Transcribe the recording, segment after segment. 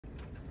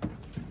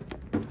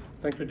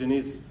Thank you,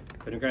 Denise.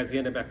 Can you guys hear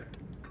in the back?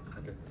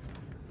 Okay.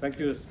 Thank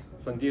you,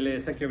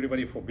 Sandile. Thank you,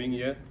 everybody, for being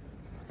here.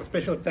 A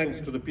special thanks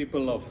to the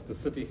people of the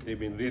city. They've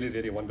been really,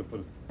 really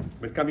wonderful.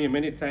 I've been coming here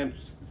many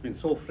times. It's been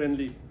so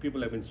friendly.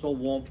 People have been so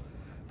warm.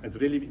 It's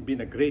really been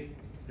a great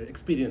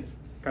experience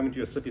coming to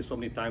your city so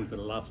many times in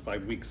the last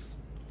 5 weeks.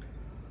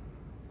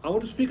 I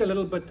want to speak a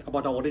little bit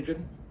about our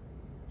origin,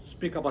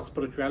 speak about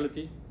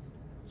spirituality,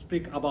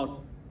 speak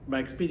about my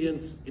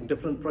experience in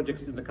different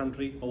projects in the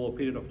country over a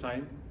period of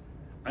time,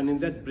 and in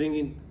that bring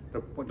in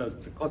the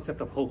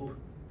concept of hope.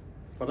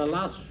 For the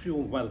last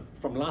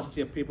from last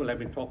year, people have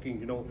been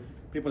talking,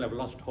 people have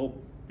lost hope,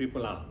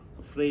 people are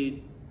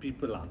afraid,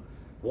 people are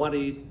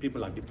worried,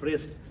 people are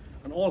depressed,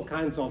 and all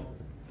kinds of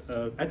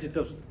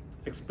adjectives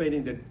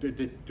explaining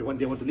that when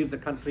they want to leave the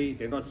country,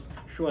 they're not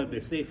sure if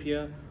they're safe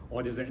here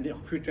or there's any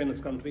future in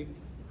this country.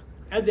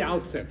 At the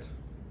outset,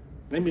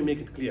 let me make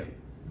it clear,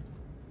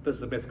 this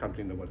is the best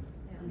country in the world.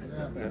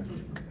 Yeah.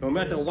 No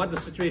matter what the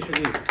situation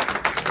is.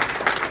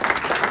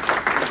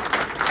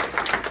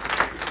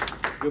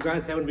 You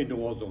guys haven't been to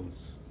war zones.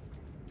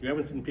 You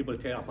haven't seen people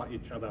tear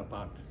each other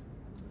apart.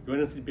 You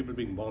haven't seen people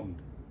being bombed.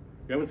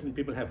 You haven't seen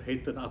people have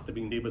hatred after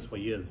being neighbors for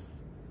years.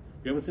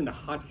 You haven't seen the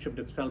hardship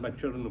that's felt by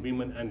children,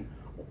 women, and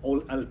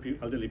all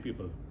elderly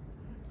people.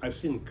 I've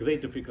seen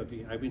great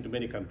difficulty. I've been to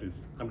many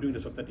countries. I'm doing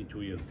this for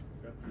 32 years.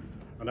 Yeah?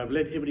 And I've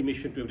led every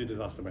mission to every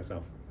disaster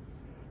myself.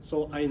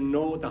 So I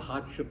know the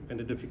hardship and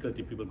the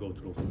difficulty people go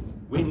through.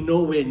 We're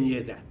nowhere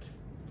near that.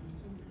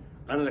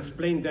 And I'll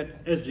explain that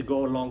as we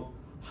go along,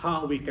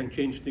 how we can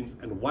change things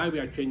and why we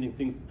are changing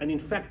things. And in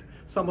fact,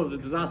 some of the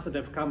disasters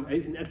that have come,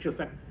 in actual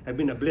fact, have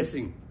been a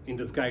blessing in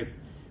disguise,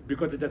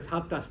 because it has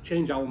helped us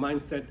change our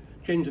mindset,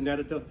 change the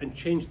narrative, and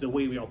change the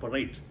way we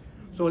operate.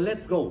 So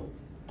let's go.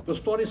 The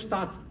story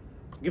starts,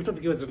 Gift of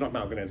the Givers is not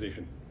my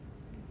organization.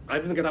 I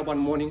didn't get up one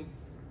morning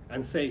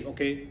and say,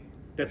 okay,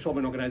 let's form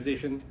an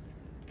organization,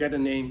 get a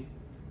name,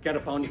 get a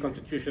founding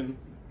constitution,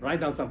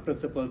 write down some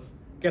principles,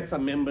 get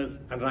some members,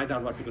 and write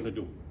down what we're going to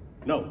do.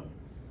 No.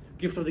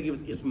 Gift of the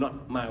Givers is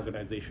not my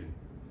organization.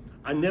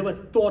 I never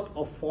thought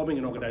of forming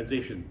an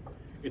organization.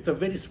 It's a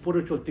very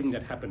spiritual thing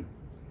that happened.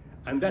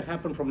 And that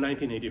happened from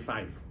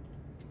 1985.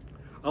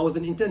 I was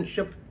in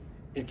internship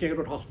in King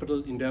Edward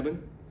Hospital in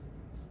Durban.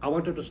 I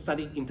wanted to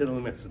study internal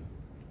medicine,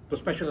 to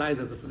specialize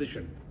as a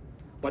physician.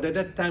 But at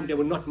that time, there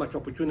were not much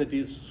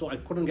opportunities, so I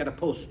couldn't get a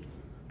post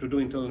to do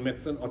internal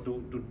medicine or to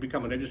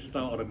become a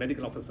registrar or a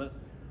medical officer.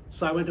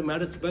 So I went to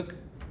Maritzburg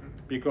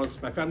because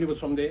my family was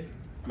from there.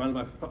 My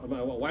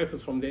wife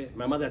was from there.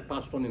 My mother had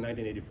passed on in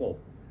 1984,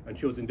 and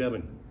she was in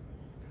Durban.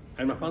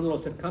 And my father-in-law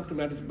said, come to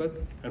Maritzburg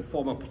and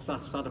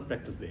start a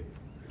practice there.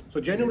 So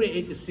January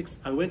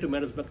 86, I went to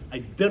Maritzburg. I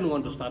didn't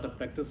want to start a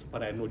practice,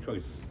 but I had no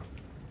choice.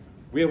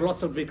 We have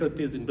lots of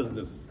difficulties in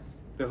business.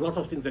 There's lots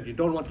of things that you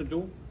don't want to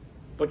do,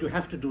 but you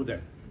have to do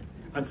them.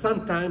 And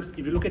sometimes,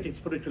 if you look at it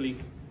spiritually,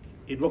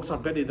 it works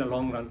out better in the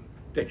long run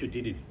that you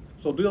did it.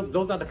 So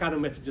those are the kind of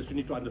messages you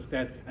need to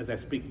understand as I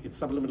speak. It's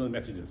subliminal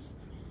messages.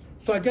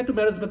 So I get to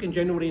Maritzburg in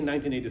January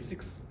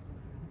 1986,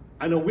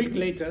 and a week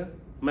later,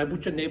 my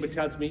butcher neighbor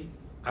tells me,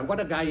 I've got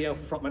a guy here, an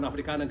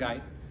Afrikaner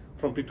guy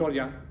from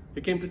Pretoria.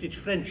 He came to teach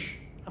French.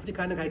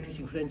 Afrikaner guy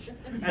teaching French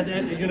at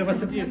the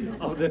University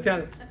of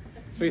Natal.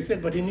 So he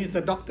said, but he needs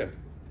a doctor.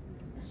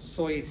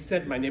 So he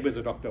said, my neighbor is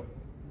a doctor.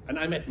 And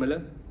I met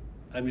Miller,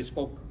 and we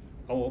spoke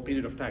over a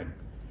period of time.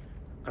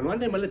 And one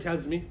day Miller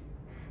tells me,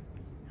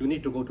 you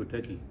need to go to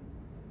Turkey.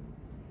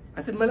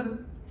 I said,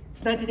 Miller, it's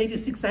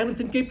 1986, I haven't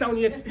seen Cape Town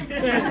yet.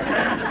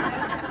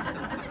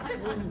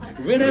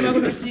 When am I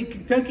going to see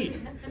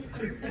Turkey?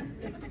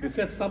 He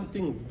said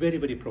something very,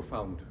 very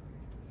profound.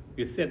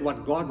 He said,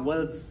 what God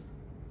wills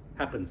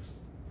happens.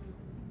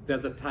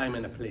 There's a time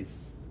and a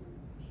place.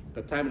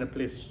 The time and the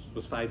place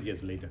was 5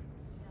 years later.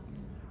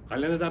 I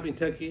landed up in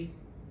Turkey.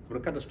 I'm going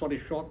to cut the story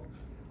short,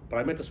 but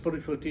I met a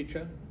spiritual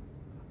teacher.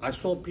 I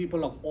saw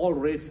people of all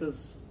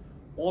races,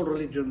 all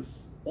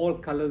religions, all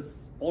colors,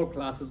 all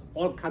classes,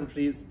 all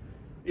countries.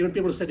 Even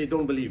people who said they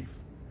don't believe.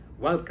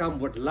 Welcome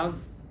with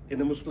love in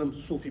a Muslim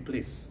Sufi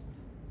place.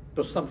 It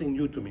was something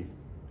new to me.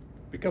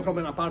 We come from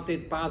an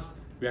apartheid past,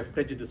 we have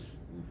prejudice.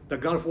 The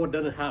Gulf War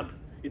didn't help.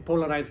 It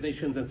polarized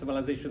nations and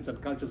civilizations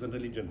and cultures and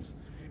religions.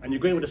 And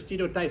you're going with a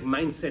stereotype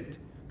mindset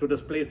to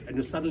this place, and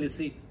you suddenly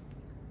see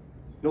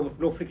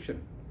no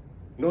friction,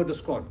 no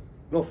discord,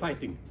 no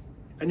fighting.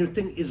 And you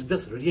think, is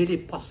this really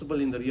possible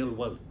in the real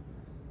world?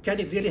 Can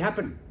it really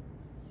happen?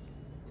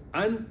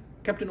 And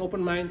kept an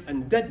open mind,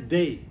 and that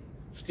day,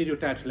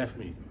 stereotypes left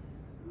me.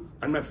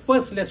 And my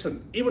first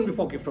lesson, even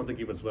before Gift of the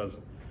Givers, was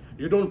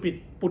you don't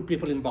put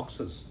people in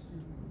boxes.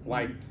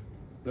 White,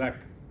 black,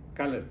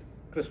 colored,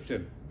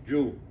 Christian,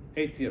 Jew,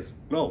 atheist.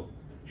 No,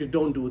 you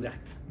don't do that.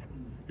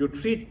 You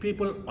treat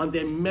people on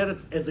their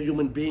merits as a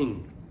human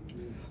being.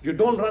 You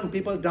don't run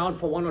people down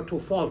for one or two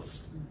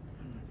faults.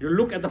 You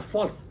look at the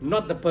fault,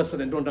 not the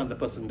person, and don't run the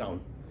person down.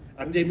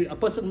 And a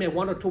person may have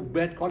one or two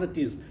bad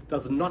qualities,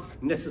 does not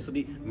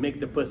necessarily make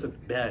the person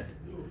bad.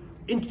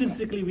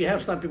 Intrinsically, we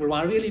have some people who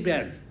are really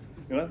bad,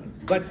 You know?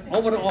 But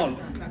overall,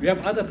 we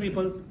have other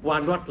people who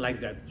are not like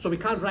that. So we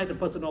can't write a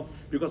person off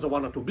because of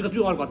one or two, because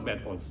we all got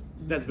bad faults.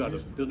 Let's be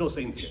honest. There's no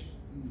saints here.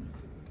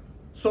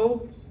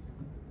 So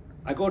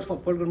I go out for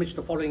pilgrimage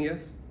the following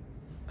year,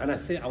 and I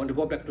say, I want to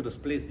go back to this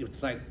place if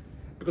it's right.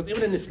 Because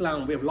even in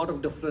Islam, we have a lot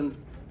of different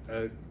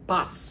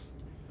paths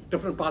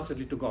that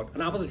lead to God.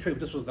 And I wasn't sure if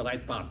this was the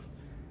right path,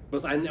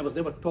 because I was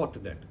never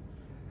taught that.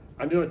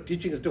 And you know,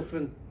 teaching is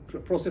different,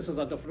 processes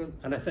are different.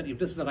 And I said, if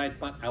this is the right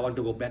path, I want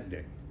to go back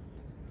there.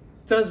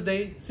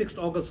 Thursday, 6th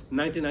August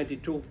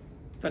 1992,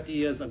 30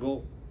 years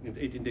ago, in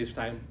 18 days'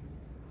 time,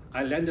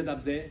 I landed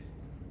up there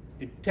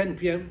at 10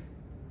 p.m.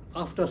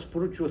 after a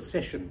spiritual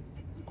session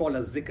called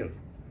a zikr.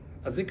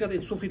 A zikr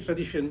in Sufi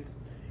tradition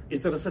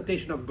is the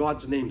recitation of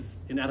God's names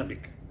in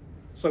Arabic.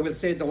 So we'll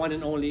say the one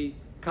and only,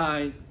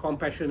 kind,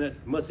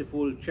 compassionate,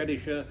 merciful,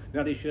 cherisher,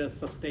 nourisher,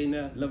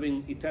 sustainer,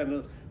 loving,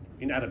 eternal,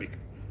 in Arabic.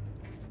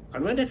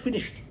 And when that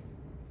finished,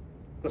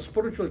 the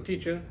spiritual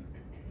teacher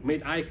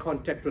made eye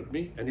contact with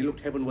me, and he looked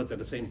heavenwards at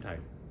the same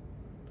time.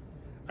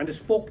 And he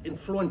spoke in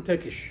fluent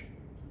Turkish.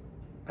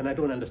 And I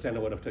don't understand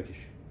a word of Turkish.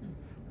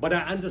 But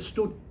I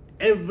understood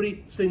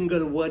every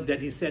single word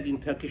that he said in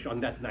Turkish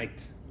on that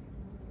night.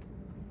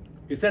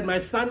 He said, my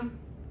son,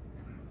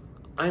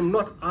 I'm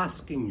not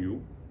asking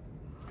you,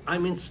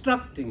 I'm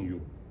instructing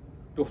you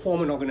to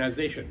form an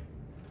organization.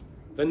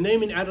 The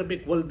name in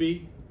Arabic will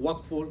be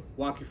Waqful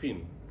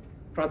Waqifin.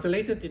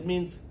 Translated, it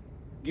means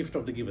gift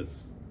of the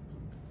givers.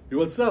 You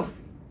will serve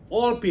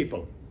all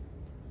people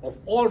of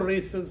all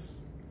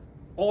races,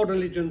 all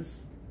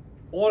religions,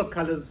 all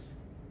colors,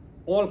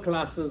 all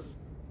classes,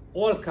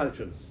 all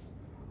cultures,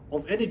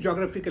 of any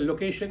geographical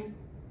location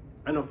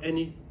and of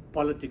any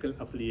political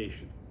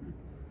affiliation.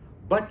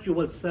 But you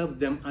will serve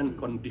them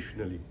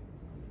unconditionally.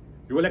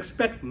 You will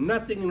expect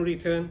nothing in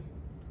return,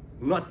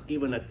 not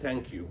even a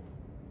thank you.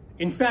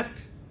 In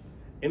fact,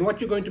 in what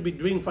you're going to be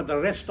doing for the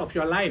rest of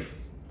your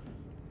life,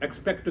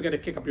 expect to get a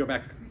kick up your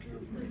back.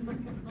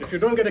 If you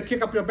don't get a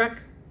kick up your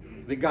back,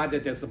 regard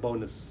it as a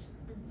bonus.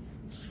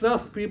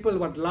 Serve people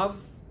with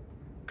love,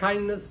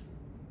 kindness,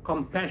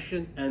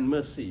 compassion, and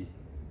mercy.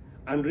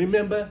 And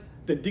remember,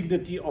 the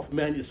dignity of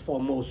man is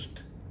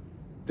foremost.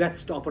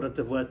 That's the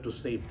operative word to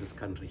save this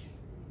country.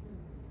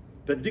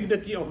 The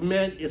dignity of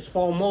man is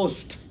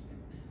foremost.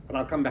 And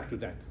I'll come back to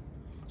that.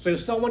 So if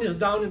someone is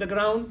down in the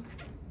ground,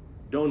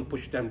 don't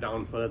push them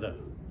down further.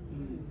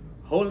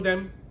 Hold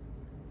them,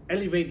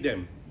 elevate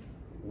them,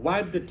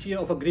 wipe the tear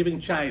of a grieving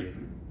child,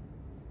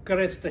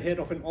 caress the head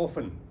of an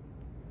orphan,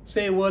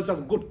 say words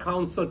of good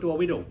counsel to a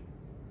widow.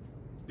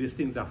 These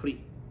things are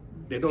free.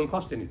 They don't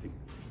cost anything.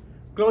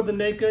 Clothe the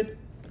naked,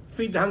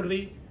 feed the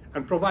hungry,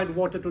 and provide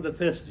water to the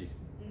thirsty.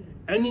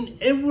 And in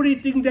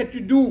everything that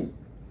you do,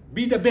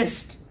 be the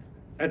best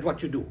at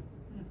what you do.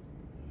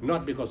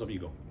 Not because of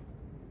ego,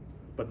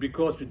 but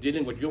because you're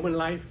dealing with human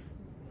life,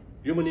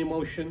 human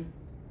emotion,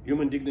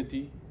 human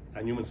dignity,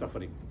 and human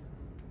suffering.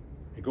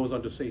 He goes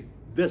on to say,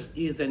 this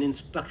is an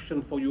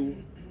instruction for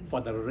you for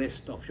the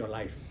rest of your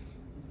life.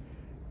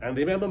 And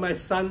remember, my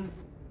son,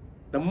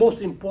 the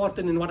most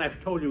important in what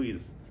I've told you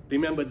is,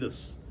 remember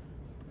this,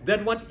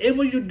 that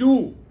whatever you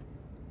do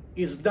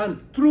is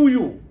done through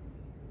you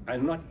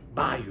and not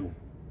by you.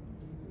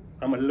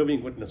 I'm a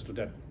living witness to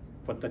that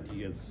for 30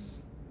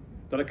 years.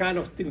 The kind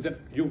of things that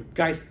you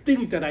guys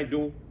think that I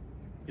do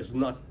is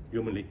not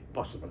humanly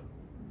possible.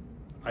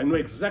 I know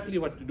exactly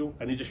what to do,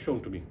 and it's just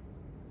shown to me.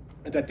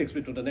 And that takes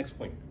me to the next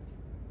point.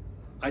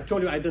 I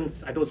told you I don't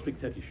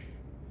speak Turkish.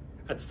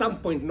 At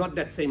some point, not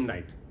that same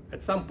night,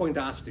 at some point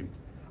I asked him,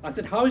 I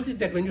said, how is it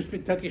that when you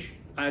speak Turkish,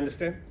 I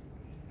understand?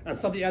 And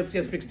somebody else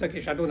here speaks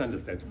Turkish, I don't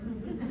understand.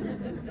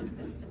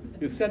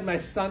 He said, my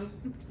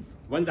son,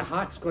 when the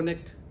hearts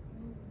connect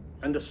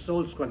and the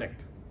souls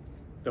connect,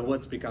 the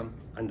words become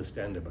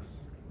understandable.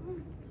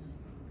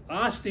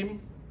 I asked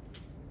him,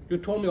 you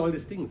told me all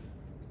these things.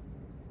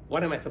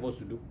 What am I supposed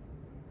to do?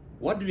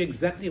 What do you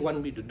exactly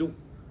want me to do?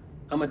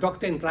 I'm a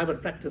doctor in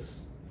private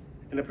practice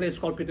in a place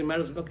called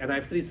Pietermaritzburg, and I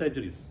have 3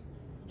 surgeries.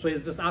 So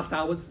is this after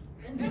hours?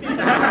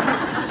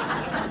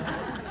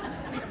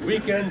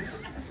 Weekends,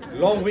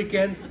 long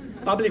weekends,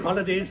 public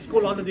holidays,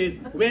 school holidays.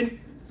 When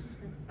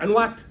and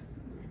what?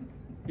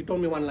 He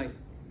told me one line.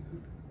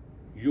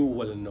 You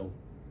will know.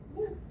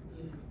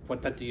 For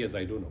 30 years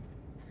I do know.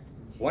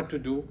 What to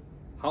do,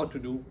 how to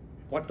do,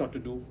 what not to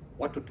do,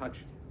 what to touch,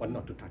 what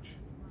not to touch.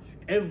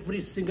 Every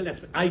single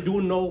aspect. I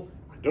do know.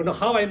 I don't know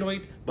how I know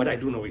it, but I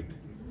do know it.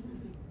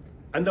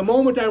 And the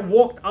moment I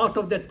walked out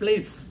of that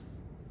place,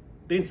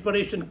 the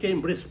inspiration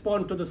came,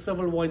 respond to the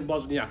civil war in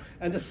Bosnia.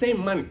 And the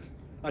same month,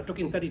 I took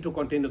in 32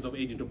 containers of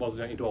aid into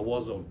Bosnia, into a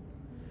war zone.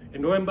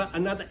 In November,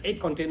 another 8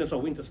 containers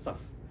of winter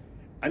stuff.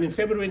 And in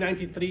February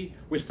 93,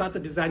 we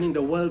started designing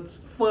the world's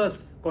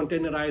first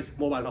containerized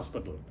mobile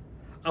hospital.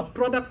 A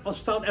product of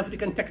South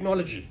African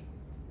technology.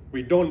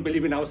 We don't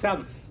believe in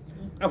ourselves.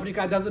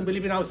 Africa doesn't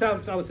believe in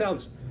ourselves.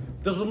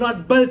 This was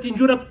not built in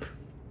Europe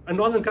and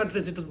northern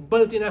countries, it was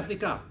built in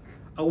Africa.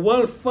 A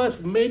world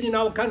first made in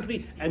our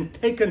country and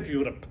taken to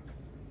Europe.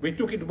 We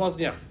took it to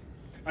Bosnia.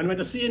 And when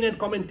the CNN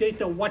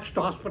commentator watched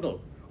the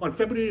hospital, on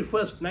February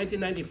 1st,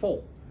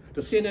 1994,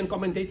 the CNN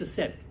commentator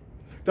said,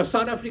 the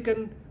South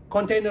African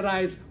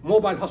containerized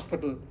mobile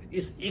hospital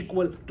is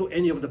equal to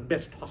any of the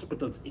best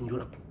hospitals in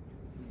Europe.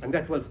 And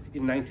that was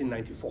in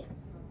 1994.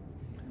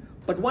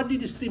 But what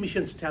did these three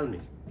missions tell me?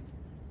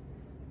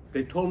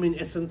 They told me, in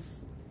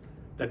essence,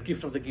 that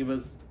Gift of the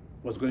Givers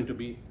was going to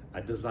be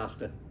a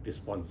disaster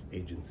response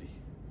agency.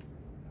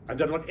 And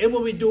that whatever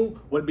we do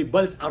will be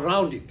built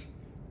around it.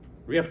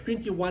 We have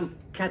 21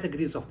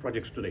 categories of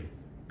projects today.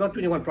 Not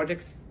 21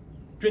 projects,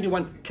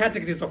 21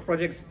 categories of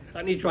projects,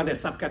 and each one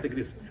has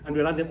subcategories. And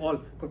we run them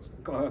all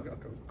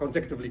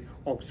consecutively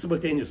or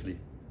simultaneously.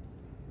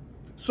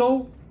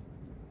 So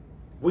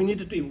we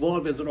needed to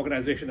evolve as an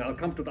organization, and I'll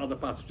come to the other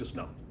parts just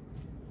now.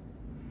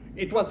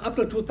 It was up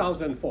till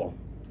 2004,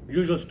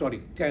 usual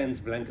story, tents,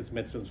 blankets,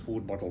 medicines,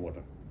 food, bottled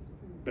water.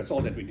 That's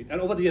all that we did.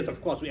 And over the years,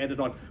 of course, we added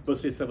on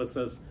bursary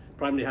services,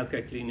 primary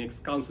healthcare clinics,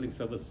 counseling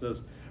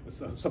services,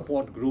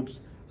 support groups,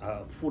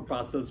 food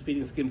parcels,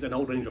 feeding schemes, and a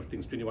whole range of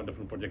things, 21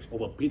 different projects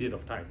over a period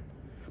of time.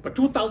 But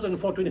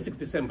 2004, 26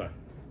 December,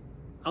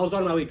 I was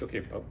on my way to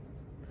Cape Town,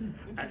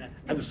 and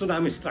the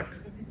tsunami struck.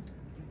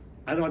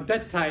 And at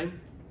that time,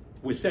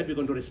 we said we're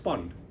going to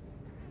respond.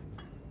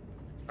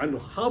 And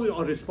how we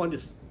all respond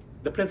is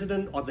the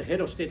president or the head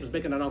of state was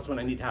making an announcement,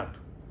 I need help.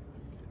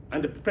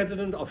 And the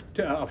president of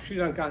Sri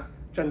Lanka,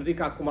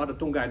 Chandrika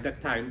Kumaratunga, at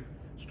that time,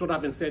 stood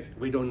up and said,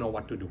 we don't know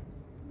what to do.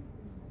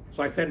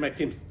 So I said, my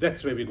teams,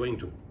 that's where we're going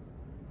to.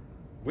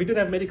 We didn't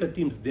have medical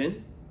teams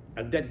then,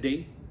 at that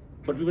day,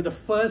 but we were the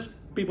first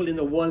people in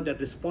the world that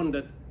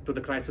responded to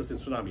the crisis in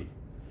tsunami,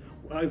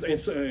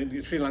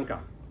 in Sri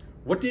Lanka.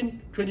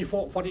 Within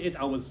 48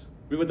 hours,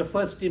 we were the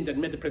first team that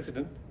met the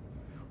president.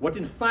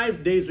 Within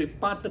 5 days, we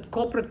partnered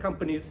corporate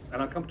companies,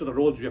 and I'll come to the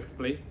roles we have to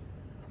play.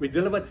 We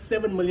delivered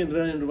 7 million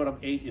rand worth of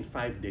aid in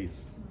 5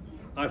 days.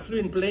 I flew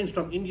in planes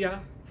from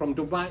India, from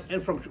Dubai,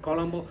 and from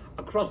Colombo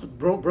across the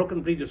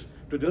broken bridges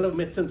to deliver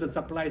medicines and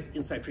supplies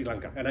inside Sri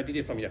Lanka. And I did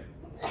it from here.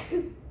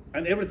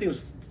 And everything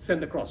was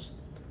sent across.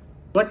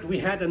 But we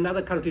had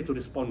another country to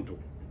respond to.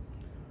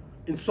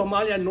 In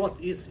Somalia,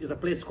 northeast, is a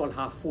place called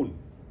Hafun.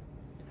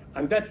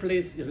 And that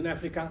place is in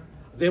Africa.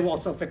 They were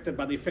also affected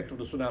by the effect of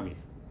the tsunami.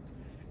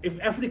 If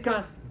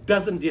Africa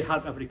doesn't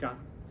help Africa,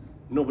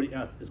 nobody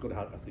else is going to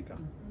help Africa.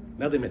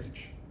 Another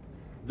message.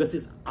 This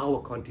is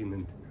our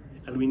continent,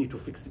 and we need to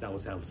fix it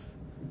ourselves.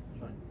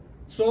 Right.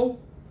 So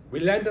we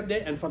landed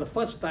there, and for the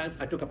first time,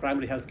 I took a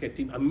primary healthcare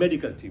team, a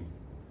medical team.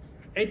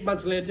 8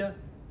 months later,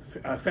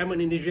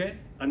 famine in Niger,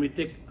 and we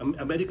take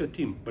a medical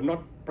team, but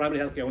not primary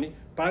healthcare only.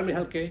 Primary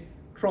healthcare,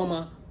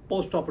 trauma,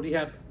 post-op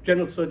rehab,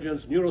 general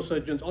surgeons,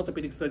 neurosurgeons,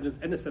 orthopedic surgeons,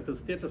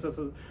 anesthetists, theater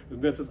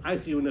nurses,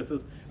 ICU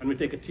nurses, and we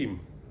take a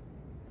team.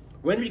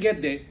 When we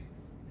get there,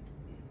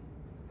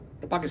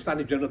 the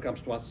Pakistani general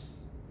comes to us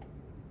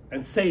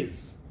and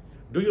says,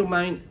 do you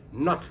mind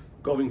not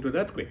going to the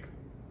earthquake?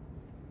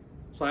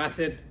 So I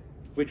said,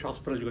 which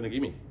hospital are you going to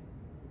give me?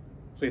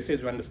 So he says,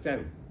 you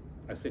understand?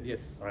 I said,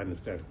 yes, I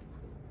understand.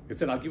 He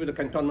said, I'll give you the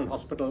cantonment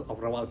hospital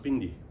of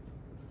Rawalpindi.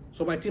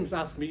 So my teams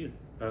asked me,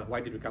 why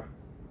did we come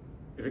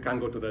if you can't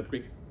go to the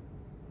earthquake?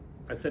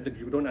 I said that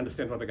you don't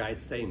understand what the guy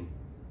is saying.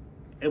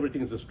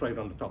 Everything is destroyed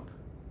on the top.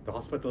 The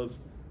hospitals,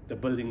 the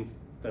buildings,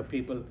 the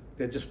people,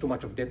 there's just too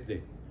much of death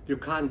there. You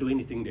can't do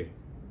anything there.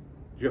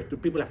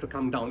 People have to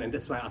come down, and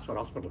that's why I asked for a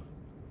hospital.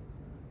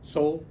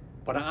 So,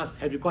 but I asked,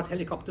 have you got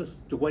helicopters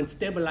to go and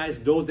stabilize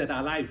those that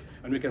are alive,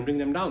 and we can bring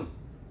them down?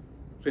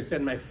 So he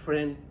said, my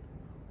friend,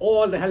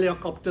 all the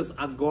helicopters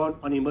are gone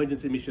on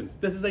emergency missions.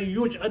 This is a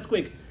huge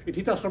earthquake. It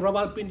hit us from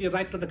Rawalpindi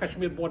right to the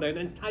Kashmir border, an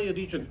entire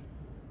region.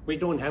 We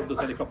don't have those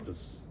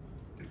helicopters.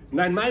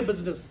 Now in my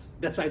business,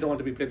 that's why I don't want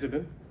to be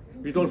president.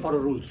 We don't follow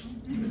rules.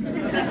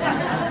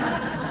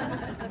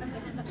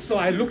 So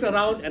I looked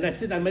around and I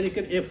see the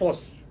American Air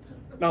Force.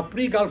 Now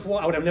pre-Gulf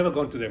War, I would have never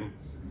gone to them.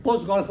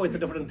 Post-Gulf War, it's a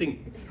different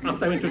thing.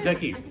 After I went to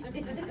Turkey.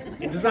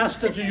 In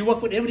disasters, you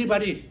work with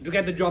everybody to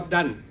get the job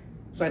done.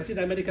 So I see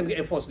the American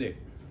Air Force there.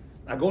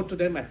 I go to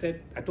them, I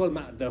told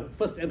the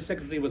first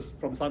secretary was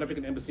from South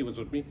African Embassy was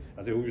with me.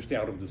 I said, oh, you stay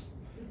out of this.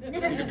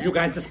 You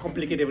guys just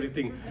complicate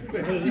everything.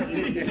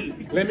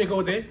 Let me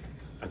go there.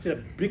 I see a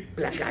big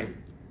black guy.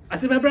 I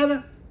said, my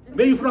brother,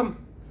 where are you from?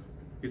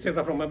 He says,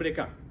 I'm from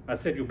America. I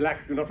said, you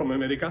black, you're not from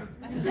America?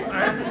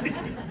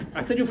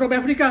 I said, you from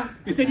Africa?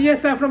 He said,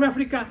 yes, I'm from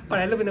Africa, but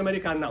I live in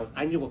America now.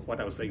 I knew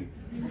what I was saying.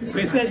 So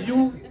he said,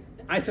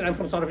 I said, I'm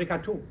from South Africa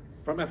too,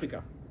 from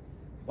Africa.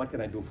 What can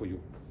I do for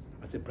you?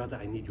 I said, brother,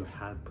 I need your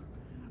help.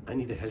 I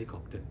need a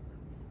helicopter.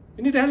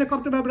 You need a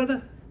helicopter, my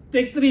brother?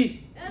 Take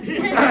 3.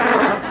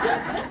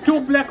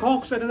 2 Black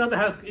Hawks and another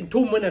Hawk in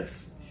 2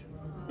 minutes.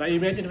 Now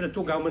imagine if the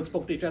 2 governments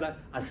spoke to each other,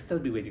 I'll still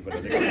be waiting for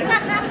the next.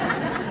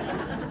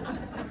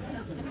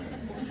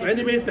 So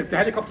anyways, the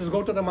helicopters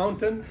go to the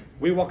mountain.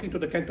 We walk into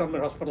the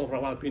cantonment hospital of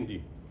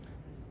Rawalpindi.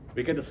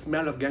 We get the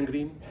smell of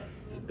gangrene,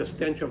 the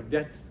stench of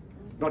death,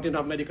 not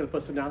enough medical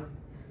personnel,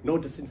 no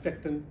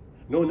disinfectant,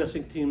 no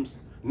nursing teams,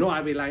 no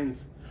IV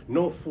lines,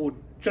 no food,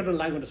 children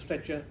lying on a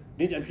stretcher,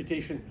 need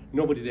amputation,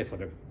 nobody there for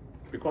them.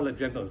 We call the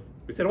general.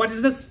 We said, what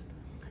is this?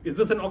 Is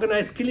this an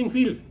organized killing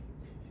field?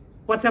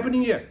 What's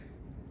happening here?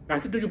 I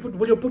said,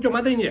 will you put your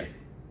mother in here?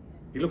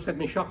 He looks at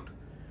me shocked.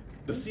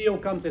 The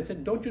CEO comes and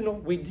said, don't you know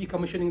we're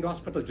decommissioning the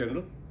hospital,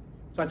 General?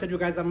 So I said, you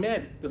guys are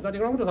mad. There's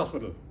nothing wrong with the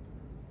hospital.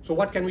 So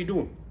what can we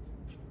do?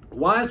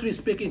 Whilst we're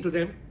speaking to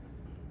them,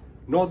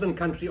 northern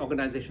country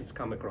organizations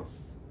come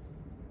across.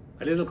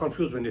 A little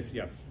confused when they see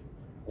us.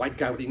 White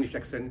guy with English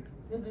accent,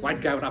 white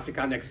guy with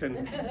African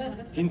accent,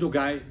 Hindu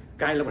guy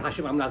with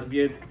Hashim Amla's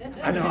beard,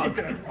 and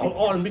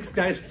all mixed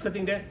guys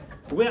sitting there.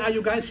 Where are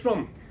you guys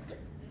from?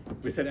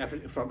 We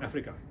said, from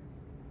Africa.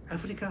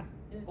 Africa?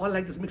 All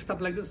like this, mixed up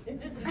like this?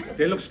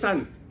 They look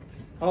stunned.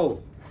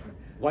 Oh,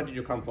 what did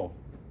you come for?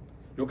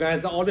 You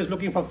guys are always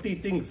looking for free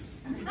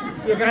things.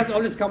 You guys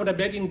always come with a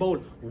begging bowl.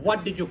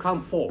 What did you come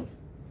for?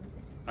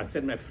 I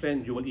said, my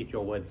friend, you will eat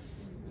your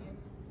words.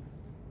 Yes.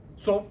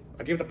 So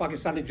I gave the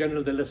Pakistani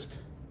general the list.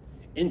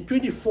 In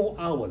 24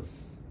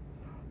 hours,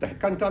 the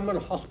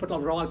cantonment hospital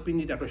of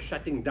Rawalpindi that was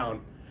shutting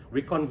down,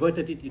 we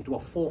converted it into a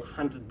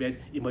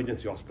 400-bed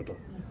emergency hospital.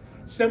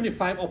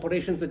 75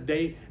 operations a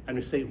day, and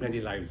we saved many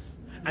lives.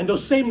 And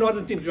those same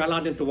northern teams, we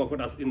allowed them to work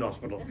with us in the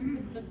hospital.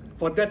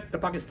 For that, the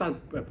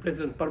Pakistan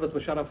President Pervez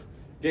Musharraf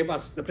gave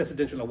us the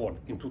Presidential Award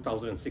in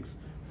 2006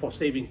 for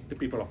saving the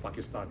people of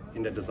Pakistan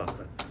in that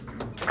disaster.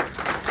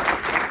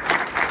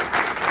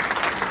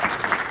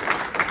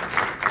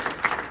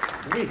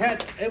 We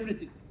had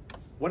everything.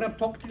 When I'm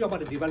talking to you about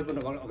the development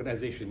of our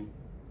organization,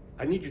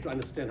 I need you to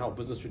understand how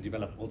business should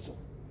develop also.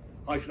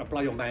 How you should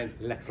apply your mind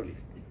laterally.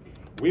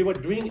 We were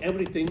doing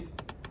everything,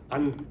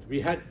 and we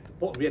had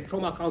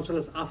trauma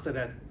counselors after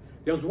that.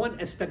 There was one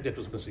aspect that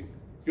was missing.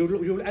 You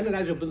will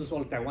analyze your business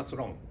all the time. What's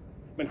wrong?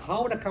 I mean,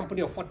 how would a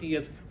company of 40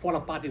 years fall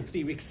apart in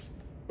 3 weeks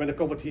when the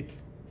COVID hit?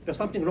 There's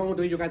something wrong with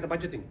the way you guys are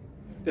budgeting.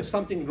 There's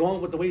something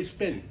wrong with the way you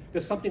spend.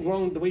 There's something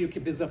wrong with the way you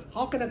keep reserves.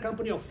 How can a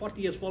company of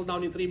 40 years fall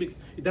down in 3 weeks?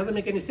 It doesn't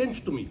make any sense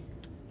to me.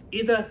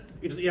 Either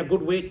it's a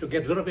good way to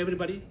get rid of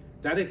everybody,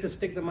 directors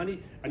take the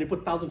money, and you put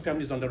 1,000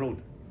 families on the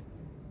road.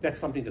 That's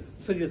something that's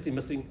seriously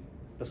missing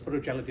the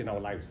spirituality in our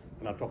lives,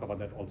 and I'll talk about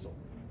that also.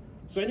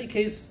 So in any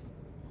case,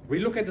 we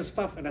look at the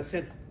stuff, and I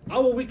said,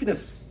 our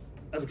weakness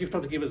as gift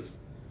of the givers,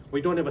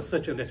 we don't have a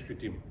search and rescue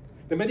team.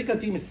 The medical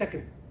team is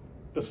second.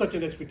 The search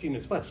and rescue team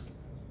is first.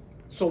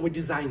 So we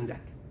designed that.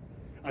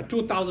 In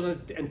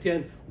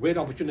 2010, we had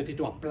the opportunity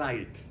to apply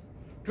it.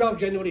 12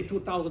 January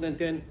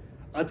 2010,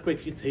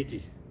 earthquake hits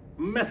Haiti.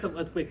 Massive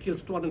earthquake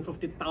kills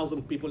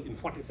 250,000 people in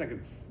 40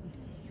 seconds.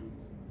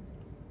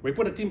 We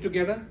put a team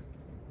together,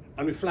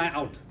 and we fly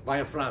out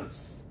via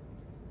France.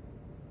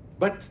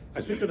 But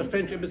I speak to the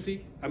French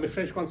embassy, I'm a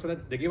French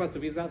consulate, they give us the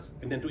visas,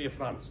 and then to Air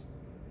France.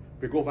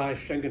 We go via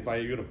Schengen,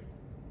 via Europe.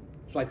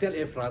 So I tell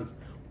Air France,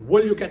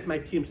 will you get my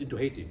teams into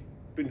Haiti?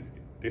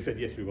 They said,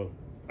 yes, we will.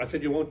 I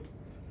said, you won't?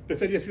 They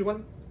said, yes, we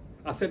will.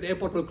 I said, the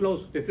airport will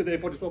close. They said, the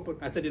airport is open.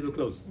 I said, it will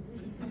close.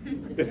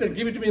 They said,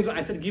 give it to me.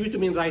 I said, give it to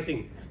me in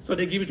writing. So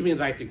they give it to me in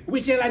writing.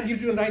 Which airline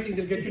gives you in writing?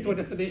 They'll get you to a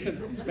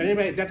destination. But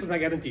anyway, that was my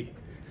guarantee.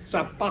 So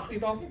I parked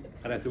it off,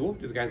 and I said, oh,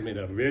 this guy's made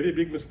a very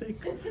big mistake.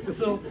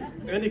 So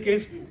in any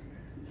case,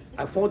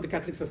 I phoned the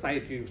Catholic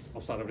Society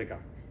of South Africa.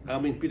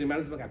 I'm in Peter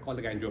Maritzburg. I called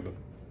the guy in Joburg.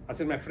 I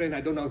said, my friend,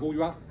 I don't know who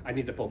you are. I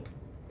need the Pope.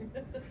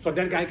 So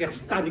that guy gets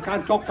stunned. He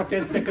can't talk for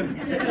 10 seconds.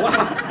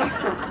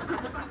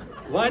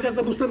 Why does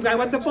the Muslim guy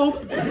want the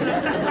Pope?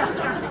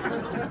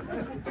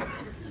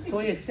 So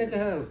he said to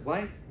her,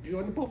 why do you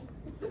want the Pope?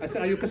 I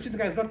said, are you Christian? The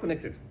guy is not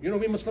connected. You know,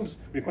 we Muslims,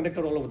 we're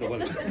connected all over the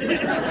world.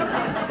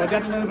 But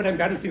that's a little bit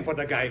embarrassing for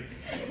the guy.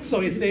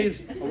 So he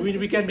says,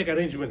 we can make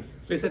arrangements.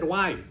 So he said,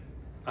 why?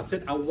 I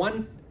said, I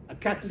want a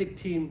Catholic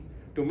team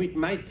to meet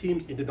my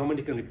teams in the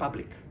Dominican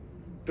Republic,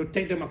 to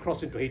take them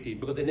across into Haiti,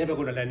 because they're never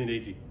going to land in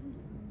Haiti.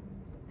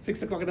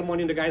 6 o'clock in the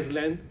morning, the guys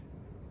land.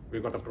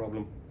 We've got a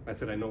problem. I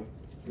said, I know.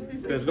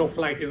 There's no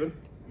flight, isn't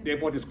it? The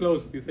airport is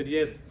closed. He said,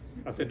 yes.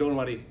 I said, don't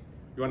worry.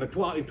 You're on in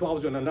 2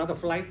 hours, you're on another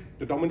flight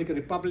to Dominican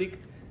Republic.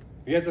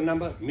 Here's the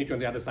number, meet you on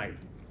the other side.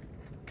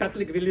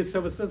 Catholic Relief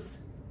Services,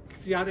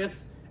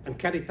 CRS, and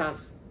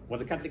Caritas were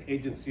the Catholic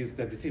agencies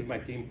that received my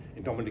team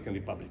in Dominican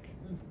Republic.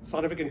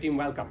 South African team,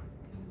 welcome.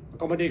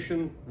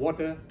 Accommodation,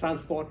 water,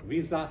 transport,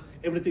 visa,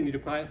 everything you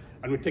require,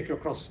 and we'll take you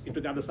across into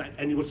the other side,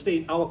 and you will stay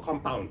in our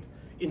compound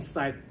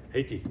inside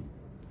Haiti.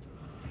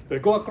 They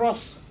go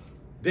across,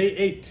 day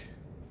 8,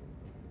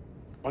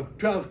 on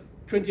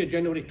 20th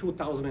January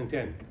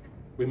 2010,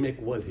 we make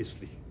world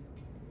history.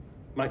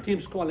 My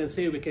teams call and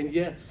say we can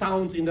hear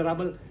sounds in the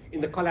rubble in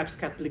the collapsed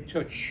Catholic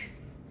Church.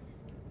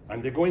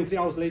 And they go in 3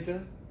 hours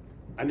later,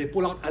 and they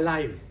pull out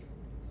alive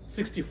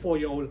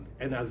 64-year-old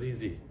and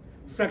Azizi.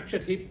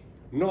 Fractured hip,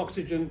 no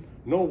oxygen,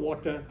 no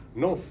water,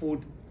 no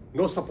food,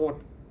 no support,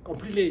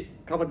 completely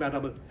covered by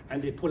rubble,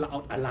 and they pull her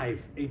out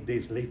alive 8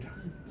 days later.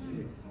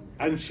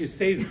 And she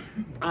says,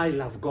 I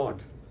love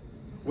God.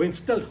 We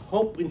instill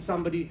hope in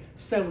somebody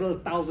several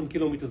thousand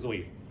kilometers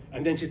away.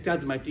 And then she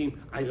tells my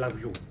team, I love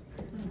you.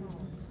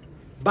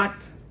 But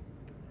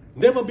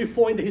never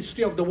before in the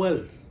history of the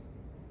world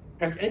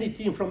has any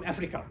team from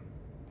Africa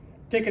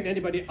taken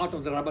anybody out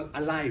of the rubble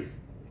alive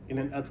in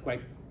an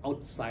earthquake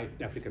outside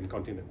the African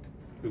continent.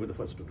 We were the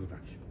first to do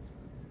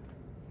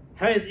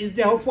that. Is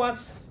there hope for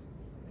us?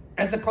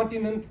 As a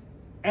continent,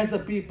 as a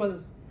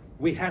people,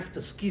 we have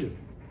the skill,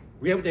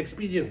 we have the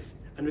experience,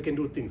 and we can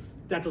do things.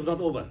 That was not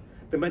over.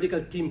 The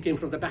medical team came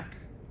from the back.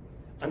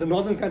 And the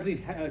northern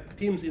countries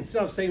teams,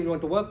 instead of saying we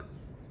want to work,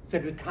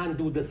 said we can't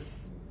do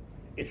this.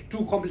 It's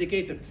too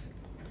complicated.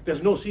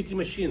 There's no CT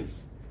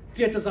machines.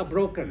 Theaters are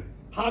broken.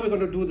 How are we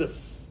going to do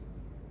this?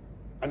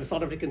 And the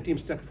South African team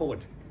stepped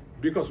forward.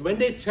 Because when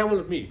they travel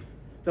with me,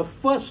 the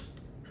first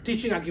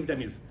teaching I give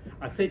them is,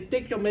 I say,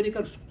 take your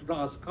medical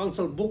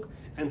council book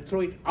and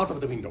throw it out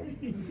of the window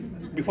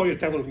before you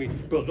travel with me,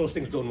 because those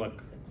things don't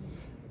work.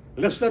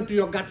 Listen to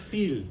your gut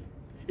feel.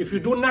 If you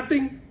do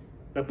nothing,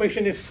 the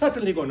patient is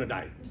certainly going to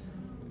die.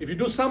 If you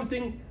do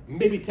something,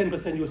 maybe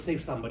 10% you'll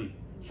save somebody.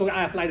 So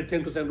I apply the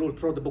 10% rule,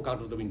 throw the book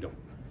out of the window.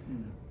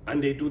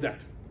 And they do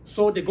that.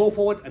 So they go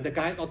forward, and the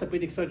guy,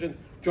 orthopedic surgeon,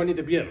 Johnny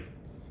De Beer,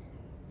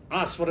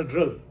 asks for a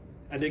drill,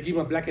 and they give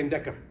him a Black &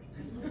 Decker.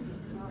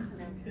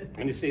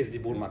 And he says the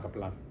bone marker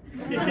plan.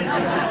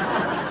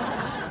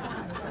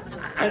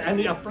 and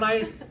we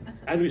applied,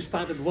 and we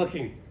started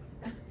working.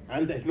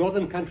 And the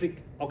Northern Country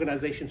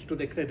organizations, to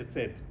their credit,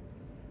 said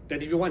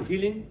that if you want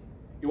healing,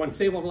 you want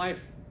save of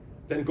life,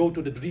 then go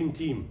to the Dream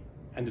Team.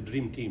 And the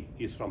Dream Team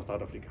is from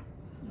South Africa.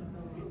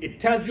 It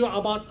tells you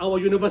about our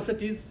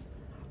universities,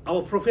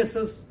 our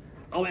professors,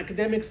 our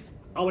academics,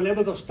 our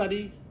levels of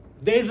study.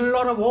 There's a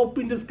lot of hope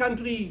in this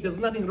country. There's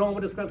nothing wrong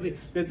with this country.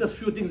 There's just a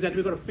few things that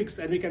we've got to fix,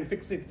 and we can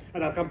fix it,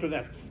 and I'll come to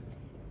that.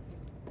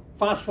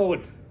 Fast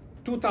forward,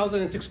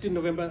 2016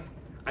 November,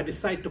 I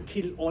decided to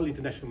kill all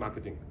international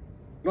marketing,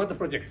 not the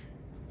projects.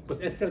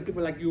 Because Estelle,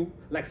 people like you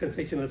like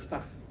sensational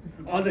stuff.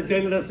 All the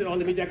journalists and all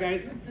the media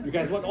guys, you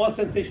guys want all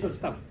sensational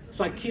stuff.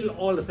 So I kill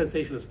all the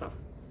sensational stuff.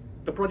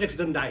 The projects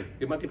didn't die.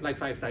 They multiplied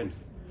 5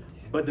 times.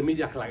 But the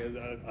media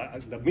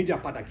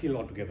part I killed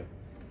altogether.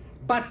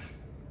 But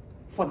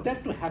for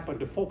that to happen,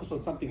 to focus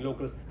on something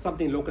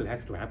local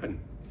has to happen.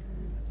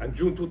 And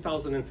June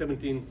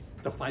 2017,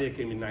 the fire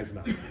came in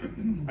Knysna.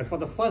 And for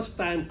the first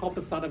time,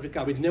 corporate South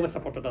Africa, which never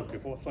supported us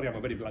before, sorry, I'm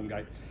a very blunt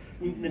guy,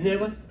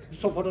 never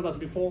supported us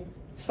before,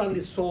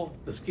 suddenly saw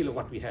the skill of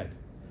what we had.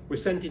 We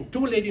sent in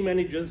 2 lady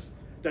managers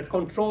that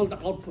controlled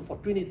the output for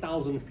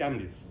 20,000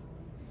 families.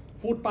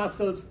 Food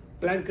parcels,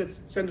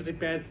 blankets, sanitary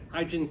pads,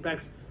 hygiene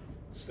packs,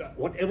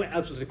 whatever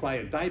else was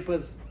required,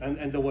 diapers,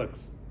 and the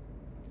works.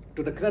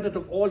 To the credit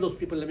of all those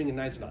people living in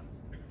Knysna,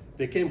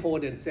 they came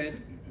forward and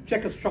said,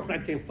 Checkers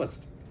ShopRite came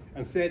first,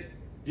 and said,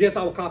 here's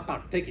our car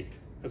park, take it,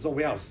 as a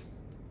warehouse.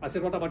 I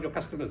said, what about your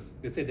customers?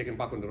 They said they can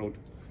park on the road.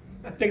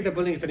 Take the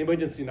building, it's an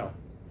emergency now.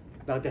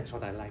 Now that's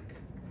what I like.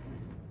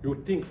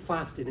 You think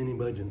fast in an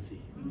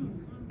emergency.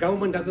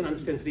 Government doesn't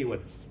understand 3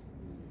 words.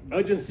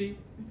 Urgency,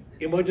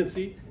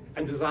 emergency,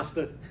 and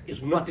disaster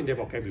is not in their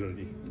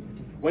vocabulary.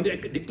 When they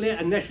declare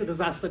a national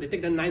disaster, they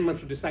take them 9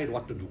 months to decide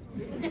what to do.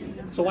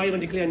 So why even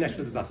declare a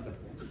national disaster?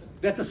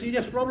 That's a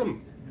serious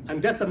problem.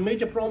 And that's a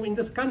major problem in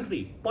this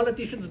country.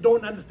 Politicians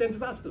don't understand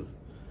disasters.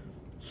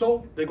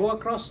 So they go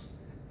across,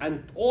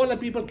 and all the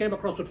people came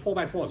across with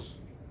 4x4s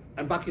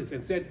and buckets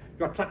and said,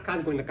 your truck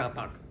can't go in the car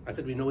park. I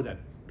said, we know that.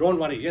 Don't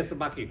worry, here's the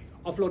bucket.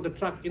 Offload the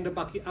truck in the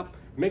bucket up,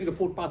 make the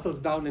food parcels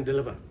down and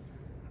deliver.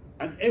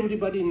 And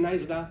everybody in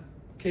Knysna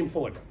came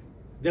forward.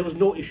 There was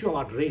no issue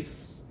about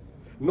race,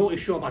 no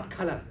issue about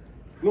color,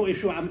 no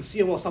issue I'm the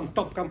CEO of some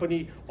top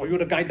company or you're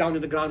the guy down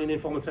in the ground in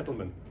informal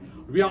settlement.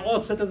 We are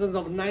all citizens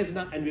of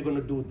Knysna and we're going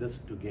to do this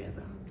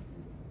together.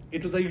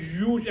 It was a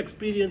huge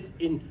experience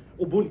in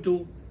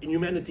Ubuntu, in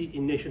humanity,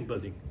 in nation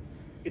building.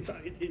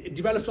 It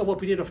develops over a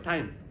period of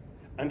time,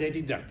 and they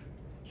did that.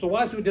 So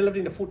whilst we were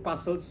delivering the food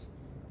parcels,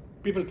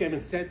 people came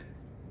and said,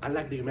 I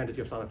like the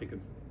humanity of South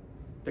Africans.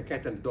 The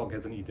cat and the dog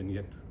hasn't eaten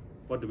yet.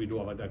 What do we do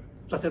about that?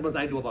 So I said, what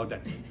must I do about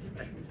that?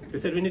 They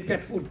said, we need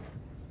cat food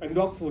and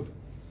dog food.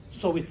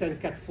 So we send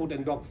cat food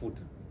and dog food.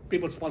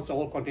 People sponsor a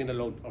whole container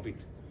load of it.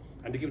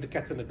 And they give the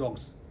cats and the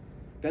dogs.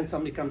 Then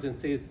somebody comes and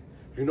says,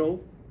 you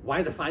know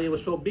why the fire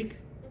was so big?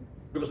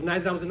 Because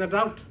Knysna was in a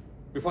drought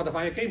before the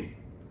fire came.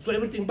 So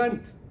everything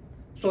burnt.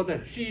 So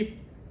the sheep,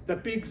 the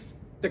pigs,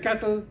 the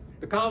cattle,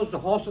 the cows, the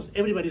horses,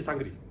 everybody's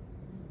hungry.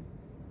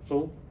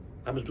 So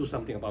I must do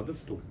something about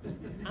this too.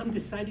 I'm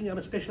deciding I'm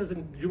a specialist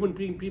in human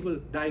being, people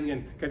dying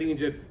and getting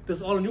injured. This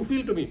is all a new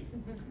field to me.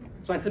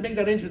 So I said, make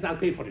the arrangements, I'll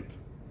pay for it.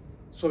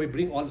 So we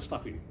bring all the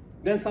stuff in.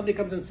 Then somebody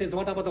comes and says,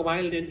 what about the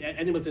wild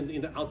animals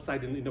in the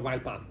outside in the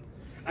wild park?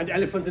 And the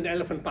elephants in the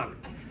elephant park.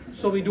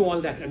 So we do all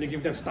that and we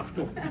give them stuff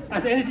too. I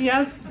said, anything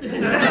else?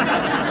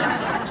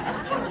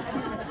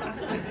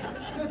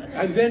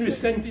 And then we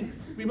sent in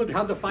people to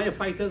help the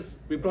firefighters.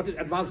 We brought in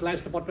advanced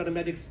life support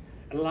paramedics,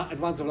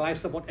 advanced life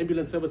support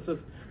ambulance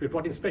services. We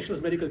brought in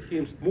specialist medical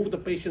teams, moved the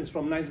patients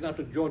from Knysna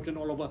to George and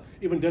all over,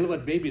 even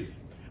delivered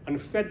babies, and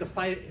fed the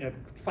fighters,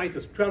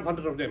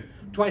 1,200 of them,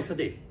 twice a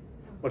day.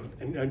 But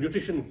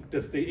nutrition,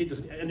 they eat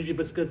this energy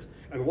biscuits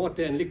and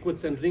water and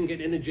liquids and drink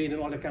and energy and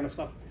all that kind of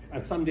stuff.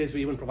 And some days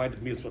we even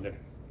provided meals for them.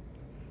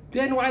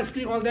 Then while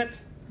doing all that,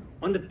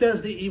 on the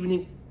Thursday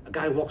evening, a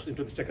guy walks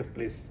into the Checkers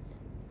place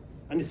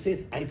and he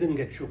says, I didn't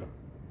get sugar.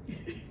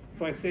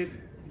 So I said,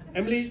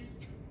 Emily,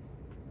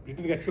 you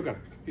didn't get sugar.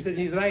 He said,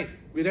 he's right.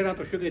 We ran out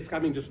of sugar, it's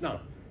coming just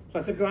now. So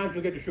I said, Grant,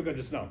 you'll get your sugar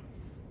just now.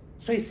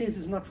 So he says,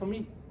 it's not for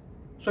me.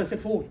 So I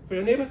said, for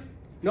your neighbor?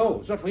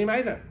 No, it's not for him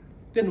either.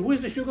 Then who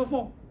is the sugar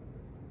for?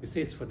 He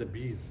says, it's for the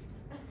bees.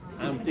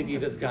 I'm thinking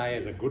this guy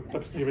has a good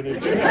Pepsi.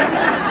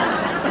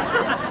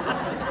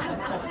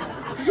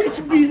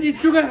 Which bees eat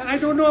sugar? I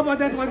don't know about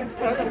that one.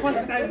 The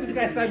first time this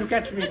guy's trying to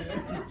catch me.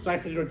 So I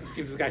said, just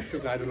give this guy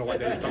sugar. I don't know what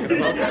they're talking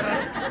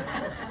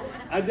about.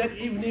 And that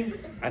evening,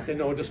 I said,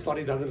 no, the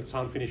story doesn't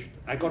sound finished.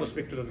 I got to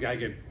speak to this guy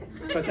again.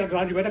 So I said,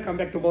 Grant, you better come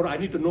back tomorrow. I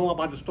need to know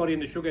about the story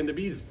and the sugar and the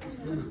bees.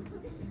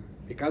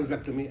 He comes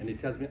back to me and he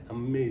tells me an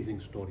amazing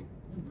story.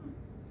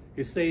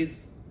 He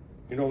says,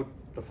 you know,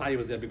 the fire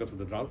was there because of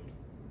the drought.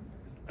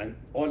 And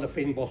all the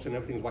fynbos and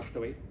everything washed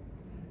away.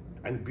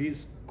 And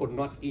bees could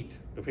not eat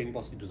the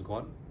fynbos, it was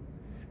gone.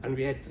 And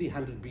we had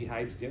 300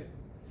 beehives there.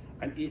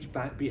 And each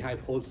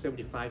beehive holds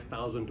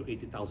 75,000 to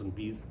 80,000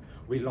 bees.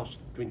 We lost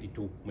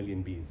 22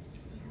 million bees.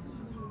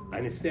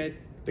 And he said,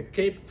 the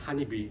Cape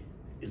honeybee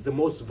is the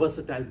most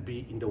versatile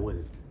bee in the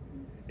world.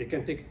 It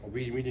can take,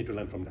 we need to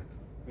learn from that.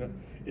 You know,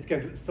 it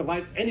can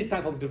survive any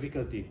type of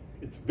difficulty.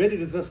 It's very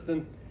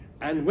resistant.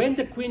 And when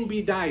the queen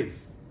bee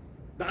dies,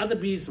 the other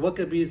bees,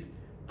 worker bees,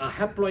 are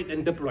haploid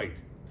and diploid.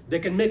 They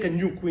can make a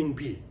new queen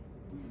bee.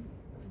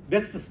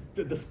 That's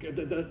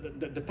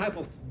the type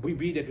of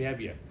bee that we have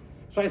here.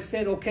 So I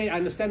said, okay, I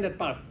understand that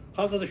part.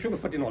 How does the sugar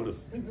fit in all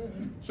this?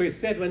 So he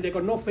said, when they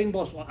got no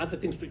fynbos or other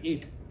things to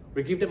eat,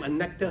 we give them a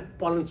nectar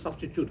pollen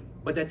substitute,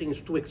 but that thing is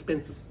too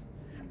expensive.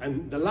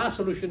 And the last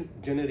solution,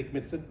 generic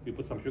medicine, we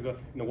put some sugar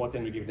in the water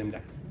and we give them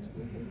that.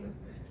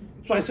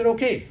 So I said,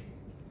 okay,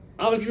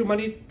 I will give you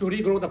money to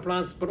regrow the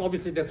plants, but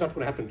obviously that's not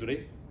going to happen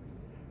today.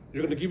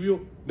 You're going to give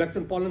you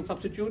nectar pollen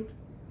substitute,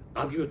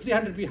 I'll give you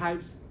 300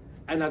 beehives,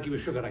 and I'll give you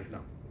sugar right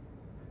now.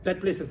 That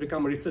place has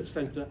become a research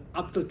center.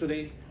 Up till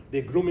today,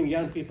 they're grooming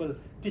young people,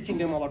 teaching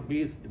them about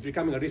bees. It's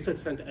becoming a research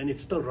center, and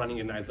it's still running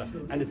in Isa,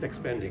 and it's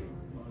expanding.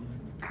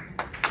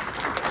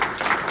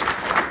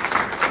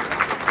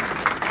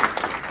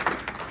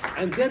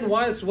 And then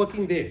while it's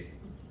working there,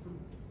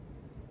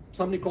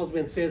 somebody calls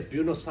me and says, do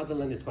you know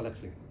Sutherland is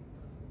collapsing?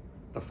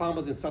 The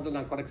farmers in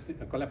Sutherland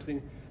are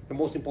collapsing, the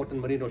most important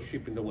merino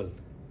sheep in the world.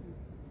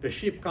 The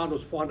sheep count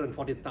was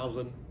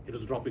 440,000, it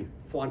was dropping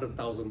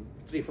 400,000,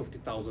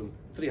 350,000,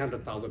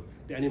 300,000.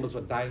 The animals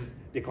were dying,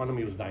 the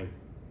economy was dying.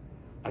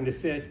 And they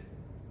said,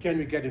 can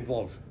we get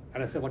involved?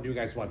 And I said, what do you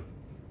guys want?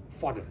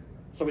 Fodder.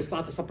 So we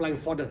started supplying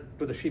fodder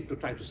to the sheep to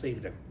try to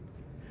save them.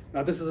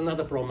 Now this is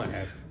another problem I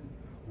have.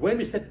 When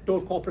we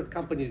told corporate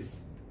companies,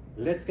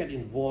 let's get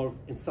involved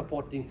in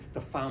supporting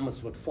the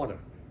farmers with fodder,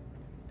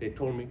 they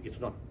told me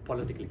it's not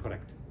politically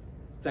correct.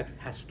 That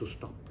has to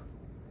stop.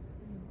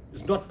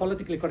 It's not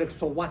politically correct,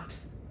 so what?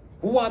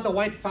 Who are the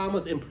white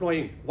farmers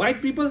employing?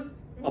 White people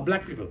or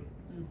black people?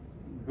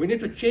 We need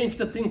to change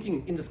the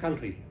thinking in this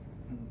country.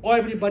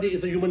 Everybody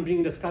is a human being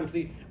in this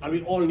country, and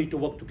we all need to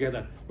work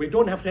together. We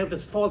don't have to have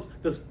this fault,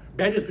 this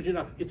barriers between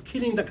us. It's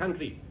killing the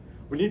country.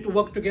 We need to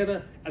work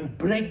together and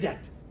break that.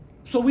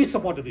 So we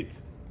supported it.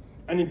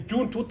 And in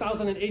June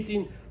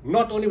 2018,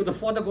 not only were the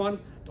fodder gone,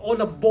 all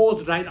the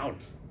bowls dried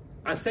out.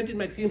 I sent in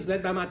my teams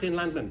led by Martin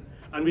Landman,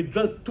 and we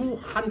drilled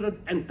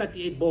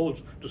 238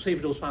 bowls to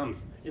save those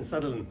farms in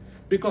Sutherland.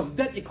 Because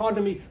that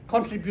economy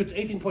contributes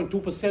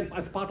 18.2%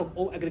 as part of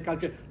all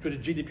agriculture to the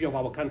GDP of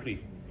our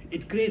country.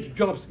 It creates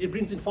jobs, it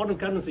brings in foreign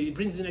currency, it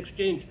brings in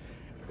exchange.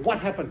 What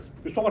happens?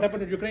 You saw what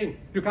happened in Ukraine.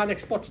 You can't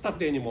export stuff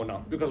there anymore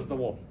now because of the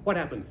war. What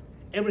happens?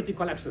 Everything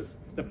collapses.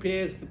 The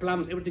pears, the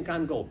plums, everything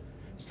can't go.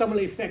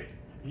 Similar effect.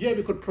 Yeah,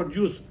 we could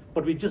produce,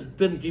 but we just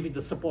didn't give it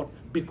the support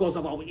because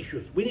of our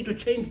issues. We need to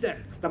change that.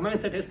 The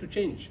mindset has to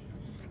change.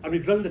 And we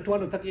drilled the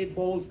 238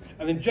 bowls,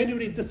 and in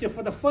January this year,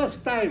 for the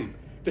first time,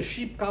 the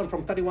sheep count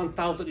from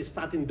 31,000 is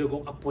starting to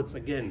go upwards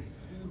again.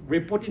 We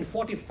put in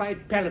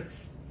 45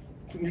 pellets,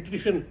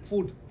 nutrition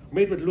food,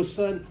 made with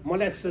lucerne,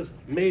 molasses,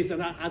 maize,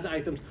 and other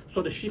items,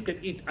 so the sheep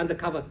can eat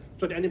undercover,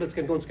 so the animals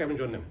can go and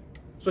scavenge on them,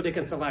 so they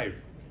can survive.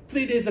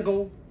 3 days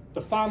ago,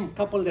 the farm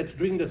couple that's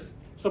doing this,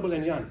 Sybil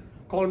and Jan,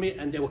 called me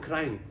and they were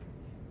crying.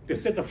 They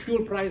said the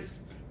fuel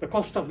price, the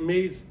cost of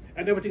maize,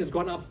 and everything has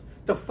gone up.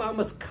 The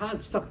farmers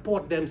can't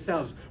support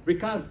themselves. We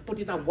can't put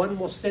it up 1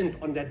 more cent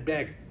on that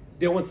bag.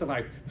 They won't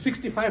survive.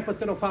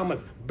 65% of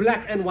farmers,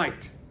 black and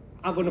white,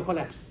 are going to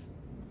collapse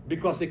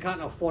because they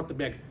can't afford the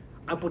bag.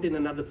 I put in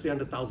another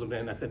 300,000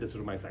 rand. I said, this is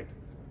my site.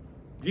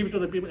 Give it to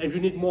the people. If you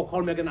need more,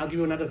 call me again. I'll give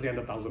you another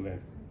 300,000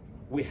 rand.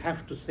 We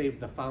have to save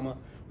the farmer.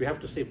 We have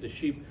to save the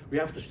sheep. We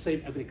have to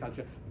save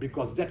agriculture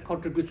because that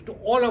contributes to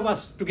all of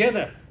us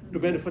together to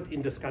benefit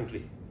in this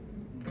country.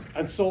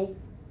 And so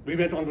we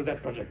went on with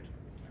that project.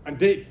 And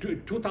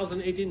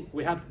 2018,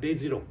 we have day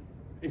 0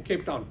 in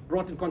Cape Town,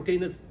 brought in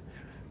containers.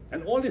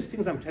 And all these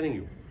things I'm telling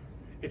you,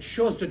 it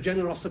shows the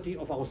generosity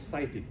of our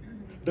society,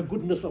 the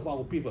goodness of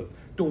our people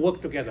to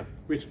work together.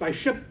 Which by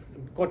ship,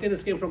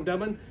 containers came from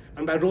Durban,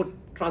 and by road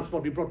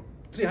transport, we brought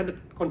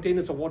 300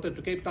 containers of water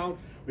to Cape Town.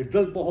 We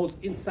drilled boreholes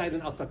inside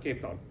and outside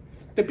Cape Town.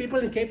 The people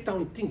in Cape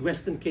Town think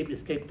Western Cape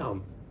is Cape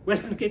Town.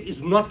 Western Cape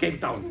is not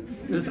Cape Town.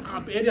 There's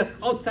areas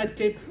outside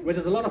Cape where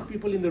there's a lot of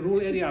people in the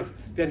rural areas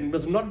that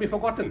must not be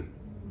forgotten,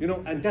 you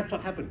know, and that's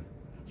what happened.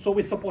 So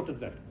we supported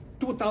that.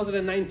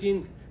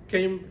 2019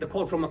 came the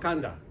call from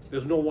Makanda.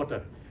 There's no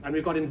water, and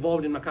we got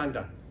involved in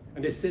Makanda.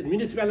 And they said,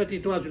 municipality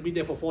told us we'll be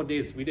there for 4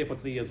 days. We're there for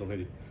 3 years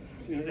already.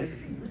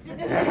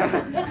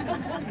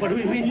 But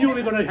we knew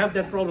we were going to have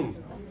that problem.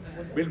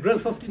 We'll drill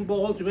 15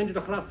 boreholes. We went to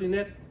the Grafly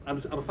net.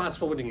 I'm fast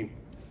forwarding it.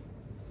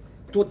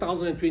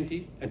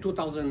 2020 and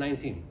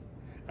 2019.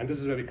 And this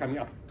is where we're coming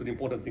up to the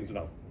important things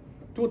now.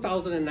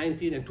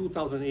 2019 and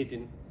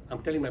 2018,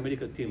 I'm telling my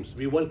medical teams,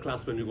 we're world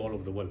class when we go all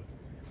over the world.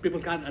 People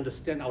can't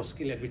understand our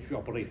skill at which we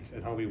operate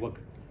and how we work.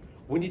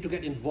 We need to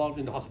get involved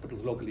in the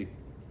hospitals locally.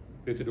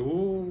 They said,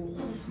 oh,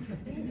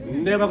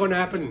 never going to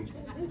happen.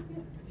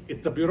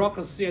 It's the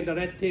bureaucracy and the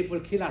red tape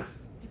will kill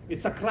us.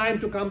 It's a crime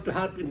to come to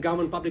help in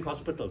government public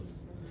hospitals.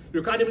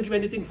 You can't even give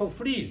anything for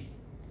free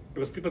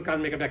because people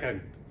can't make a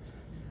backhand.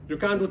 You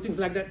can't do things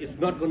like that. It's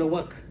not going to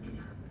work.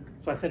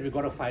 So I said, we've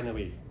got to find a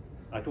way.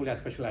 I told you I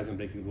specialize in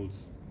breaking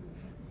rules.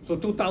 So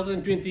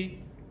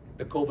 2020,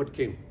 the COVID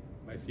came.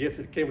 Yes,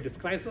 it came with this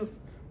crisis,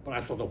 but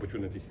I saw the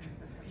opportunity.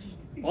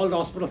 All the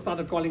hospitals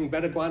started calling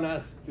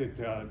Baragwana,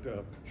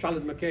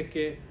 Charlotte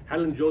Makeke,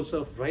 Helen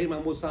Joseph,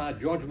 Rahima Musa,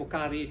 George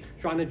Mukari,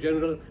 Shana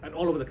General, and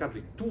all over the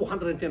country.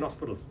 210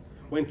 hospitals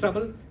were in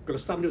trouble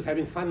because somebody was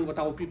having fun with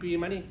our PPE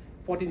money,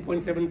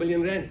 14.7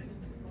 billion rand.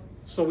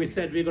 So we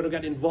said we're going to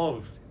get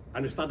involved,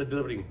 and we started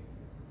delivering.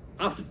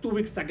 After 2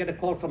 weeks, I get a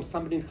call from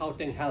somebody in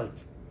Gauteng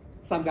Health.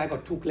 Some guy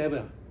got too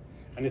clever,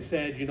 and he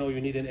said, you know,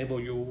 you need an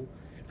MOU,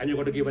 and you're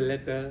going to give a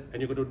letter,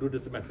 and you're going to do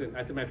this. I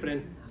said, my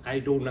friend, I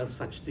don't know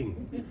such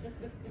thing.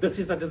 This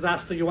is a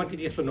disaster. You want it,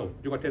 yes or no?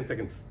 You got 10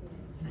 seconds.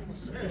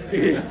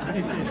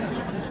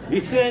 He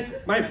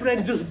said, my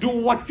friend, just do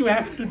what you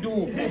have to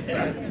do.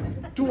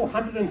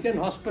 210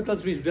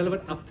 hospitals we've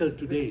delivered up till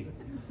today.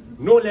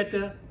 No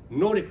letter,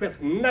 no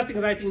request,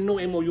 nothing writing, no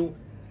MOU.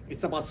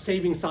 It's about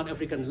saving South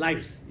African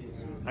lives.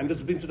 And this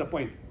brings to the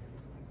point.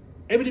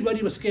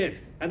 Everybody was scared,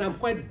 and I'm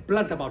quite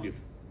blunt about it.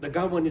 The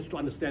government needs to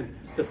understand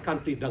this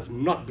country does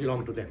not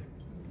belong to them.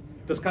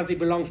 This country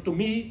belongs to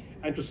me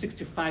and to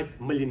 65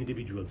 million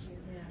individuals.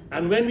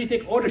 And when we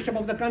take ownership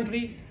of the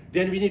country,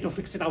 then we need to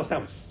fix it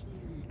ourselves.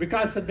 We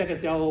can't sit back and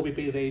say, oh, we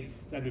pay rates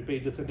and we pay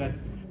this and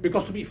that.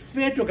 Because to be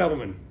fair to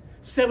government,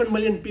 7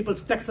 million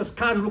people's taxes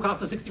can't look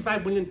after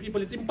 65 million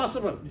people. It's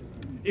impossible.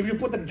 If you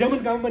put the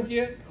German government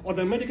here, or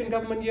the American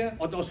government here,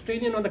 or the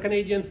Australian or the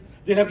Canadians,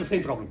 they'll have the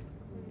same problem.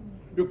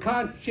 You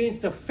can't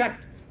change the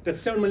fact that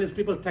 7 million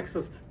people's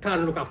taxes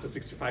can't look after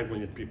 65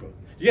 million people.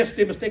 Yes,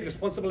 they must take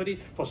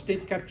responsibility for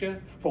state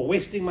capture, for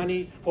wasting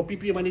money, for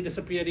PPE money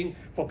disappearing,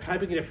 for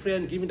having a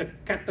friend, giving the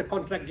cat the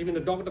contract, giving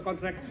the dog the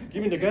contract,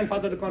 giving the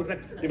grandfather the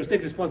contract. They must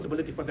take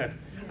responsibility for that.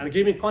 And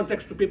giving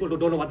contracts to people who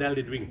don't know what the hell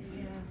they're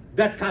doing.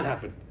 That can't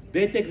happen.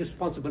 They take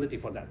responsibility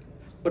for that.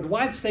 But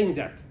while saying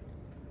that,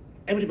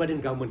 everybody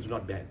in government is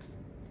not bad.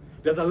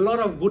 There's a lot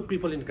of good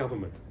people in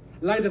government.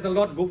 Like there's a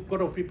lot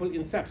of people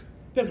in SAT.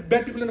 There's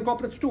bad people in the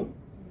corporates too.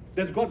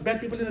 There's bad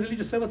people in the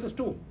religious services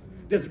too.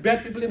 There's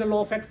bad people in the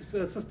law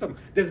system.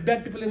 There's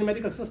bad people in the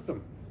medical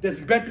system. There's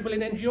bad people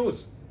in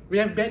NGOs. We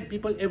have bad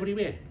people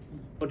everywhere.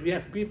 But we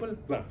have people,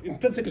 well,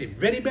 intrinsically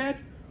very bad,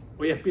 or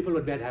we have people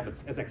with bad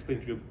habits, as I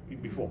explained to you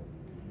before.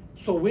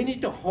 So we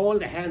need to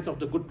hold the hands of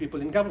the good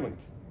people in government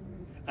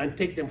and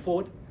take them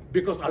forward,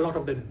 because a lot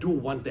of them do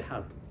want the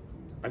help.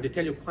 And they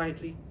tell you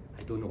quietly,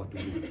 I don't know what to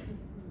do.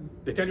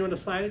 They tell you on the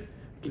side,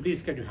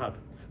 please can you help?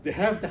 They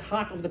have the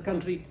heart of the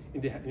country,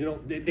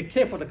 they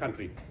care for the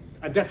country.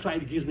 And that's why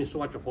it gives me so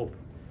much of hope.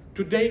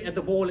 Today at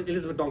the ball at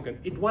Elizabeth Donkin,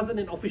 it wasn't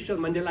an official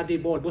Mandela Day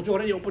ball, but we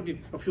already opened it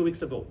a few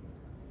weeks ago.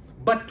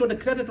 But to the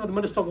credit of the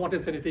Minister of Water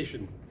and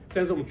Sanitation,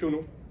 Senzo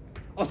Mchunu,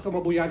 Oscar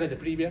Mabuyana, the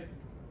Premier,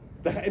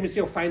 the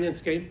MEC of Finance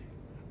came,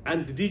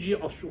 and the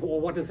DG of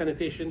Water and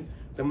Sanitation,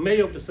 the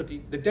Mayor of the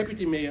city, the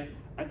Deputy Mayor,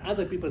 and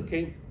other people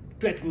came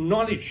to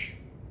acknowledge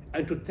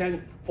and to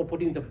thank for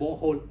putting the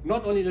borehole,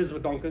 not only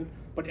Elizabeth Donkin,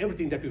 but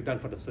everything that we've done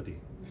for the city.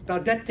 Now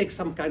that takes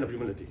some kind of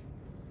humility.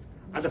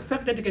 And the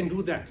fact that they can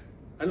do that,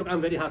 and look,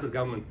 I'm very hard with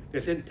government, they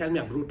tell me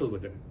I'm brutal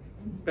with them.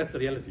 That's the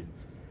reality.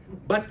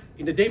 But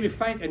in the day we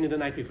fight and in the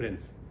night we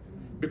friends.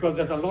 Because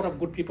there's a lot of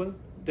good people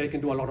that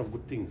can do a lot of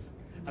good things.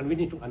 And we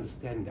need to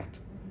understand that.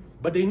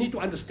 But they need to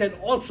understand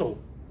also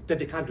that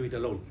they can't do it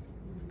alone.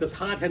 This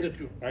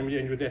hard-handed, I'm here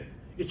and you're there,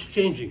 it's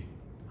changing.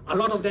 A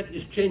lot of that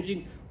is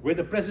changing where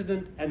the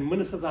president and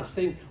ministers are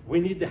saying we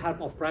need the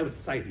help of private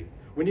society.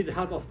 We need the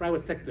help of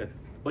private sector,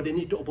 but they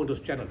need to open those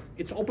channels.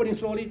 It's opening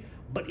slowly,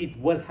 but it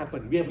will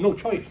happen. We have no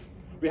choice.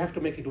 We have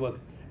to make it work.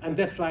 And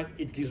that's why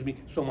it gives me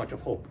so much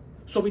of hope.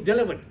 So we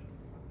delivered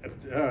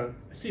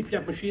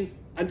CPAP machines,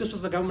 and this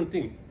was the government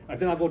thing. And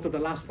then I'll go to the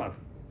last part.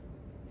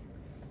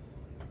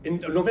 In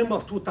November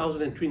of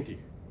 2020,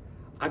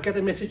 I get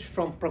a message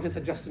from Professor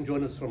Justin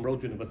Jonas from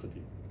Rhodes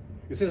University.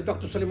 He says,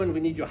 Dr. Sooliman, we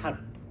need your help.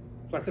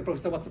 So I said,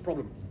 Professor, what's the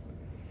problem?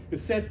 He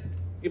said,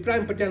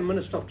 Ibrahim Patel,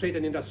 Minister of Trade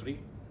and Industry,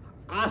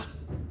 asked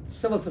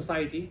civil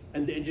society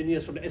and the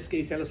engineers from the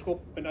SK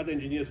telescope and other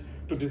engineers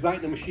to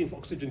design a machine for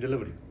oxygen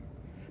delivery.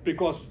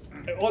 Because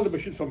all the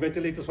machines from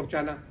ventilators from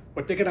China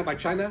were taken up by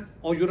China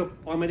or Europe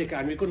or America,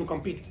 and we couldn't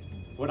compete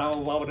with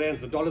our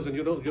rands. The dollars and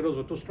euros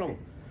were too strong.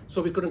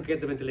 So we couldn't get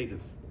the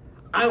ventilators.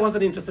 I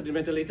wasn't interested in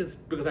ventilators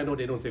because I know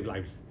they don't save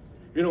lives.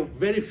 You know,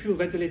 very few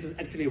ventilators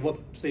actually work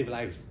to save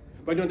lives.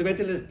 When you're on the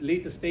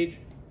ventilator stage,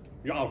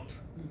 you're out.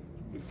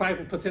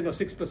 5% or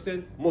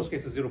 6%, most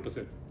cases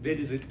 0%.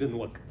 It didn't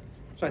work.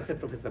 So I said,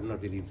 Professor, I'm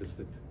not really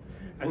interested.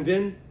 And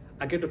then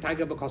I get to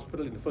Tiger Brook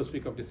Hospital in the first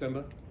week of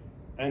December,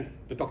 and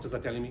the doctors are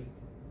telling me,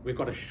 we've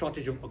got a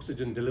shortage of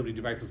oxygen delivery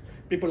devices.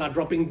 People are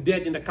dropping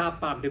dead in the car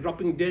park, they're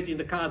dropping dead in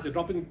the cars, they're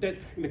dropping dead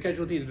in the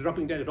casualties, they're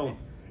dropping dead at home.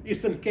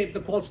 Eastern Cape, the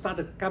calls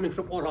started coming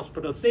from all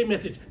hospitals. Same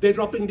message, they're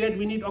dropping dead,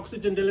 we need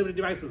oxygen delivery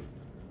devices.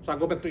 So I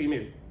go back to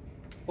email.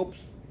 Oops,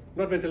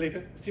 not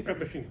ventilator, CPAP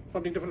machine,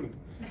 something different.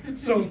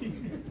 So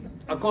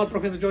I called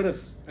Professor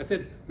Jonas. I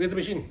said, where's the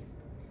machine?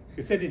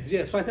 He said, it's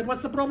here. So I said,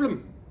 what's the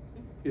problem?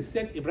 He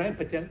said, Ibrahim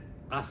Patel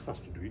asked us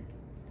to do it.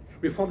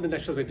 We formed the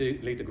National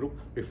Ventilator Group.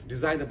 We've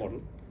designed a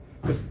model.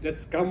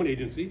 That's a government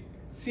agency.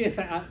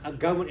 CSIR, a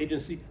government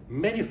agency,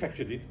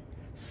 manufactured it.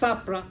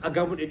 SAPRA, a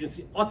government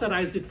agency,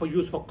 authorized it for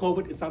use for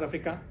COVID in South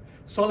Africa.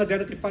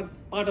 Solidarity Fund,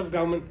 part of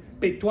government,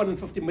 paid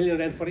 250 million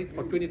rand for it,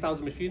 for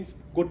 20,000 machines.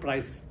 Good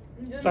price.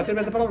 So I said,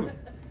 where's the problem?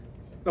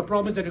 The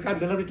problem is that you can't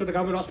deliver it to the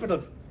government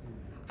hospitals.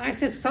 I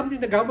said, something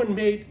the government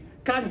made,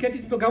 can't get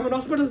it to a government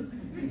hospital.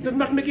 Does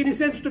not make any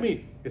sense to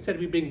me. They said,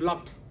 we're being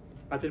blocked.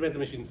 I said, where's the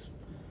machines?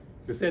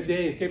 They said,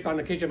 they in Cape Town,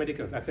 Acacia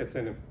Medical. I said,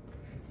 send them.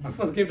 I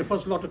first gave the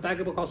first lot to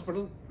Tiger Brook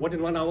Hospital. What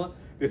in 1 hour?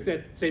 They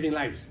said, saving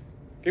lives.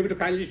 Gave it to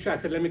Kylie Shah. I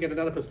said, let me get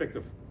another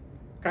perspective.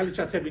 Kylie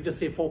Shah said, we just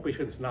saved 4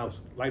 patients'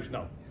 lives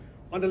now.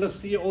 On the list,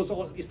 CEOs of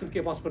all Eastern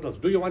Cape hospitals.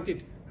 Do you want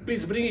it?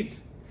 Please bring it.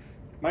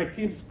 My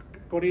teams,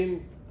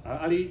 Corinne,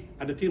 Ali,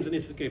 and the teams in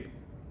Eastern Cape,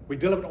 we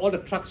delivered all the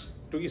trucks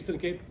to Eastern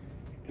Cape.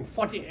 In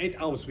 48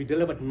 hours, we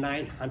delivered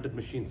 900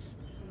 machines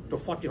to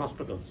 40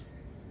 hospitals.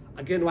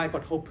 Again, why I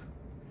got hope?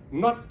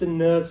 Not the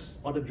nurse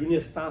or the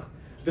junior staff.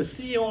 The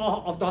CEO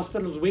of the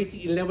hospital was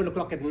waiting 11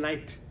 o'clock at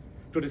night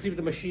to receive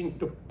the machine,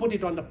 to put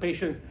it on the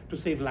patient to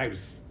save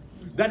lives.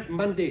 That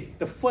Monday,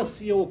 the first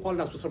CEO who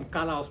called us was from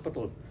Kala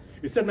Hospital.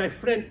 He said, my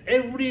friend,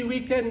 every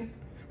weekend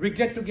we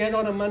get together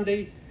on a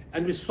Monday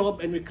and we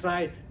sob and we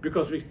cry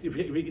because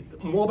it's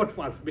morbid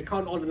for us. We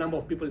count all the number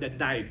of people that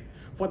died.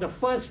 For the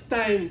first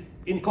time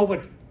in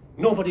COVID,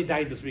 nobody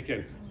died this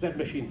weekend. That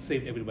machine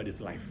saved everybody's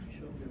life.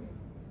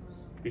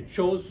 It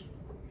shows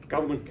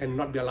government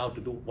cannot be allowed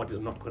to do what is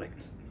not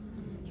correct.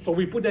 So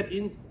we put that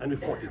in and we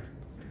fought it.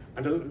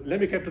 And let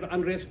me get to the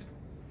unrest.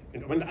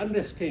 And when the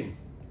unrest came,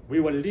 we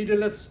were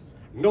leaderless.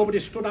 Nobody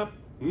stood up.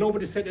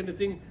 Nobody said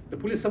anything. The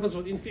police service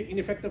was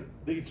ineffective.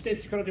 The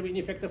state security was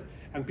ineffective.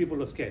 And people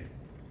were scared.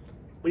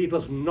 But it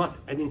was not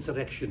an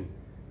insurrection.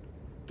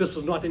 This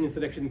was not an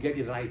insurrection. Get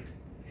it right.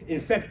 In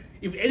fact,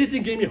 if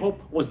anything gave me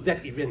hope, was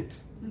that event.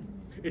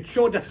 It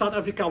showed that South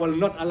Africa will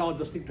not allow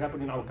this thing to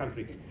happen in our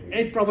country.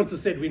 8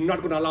 provinces said, we're not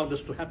going to allow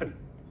this to happen.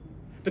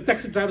 The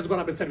taxi drivers got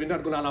up and said, we're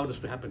not going to allow this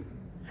to happen.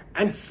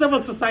 And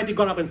civil society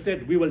got up and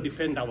said, we will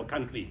defend our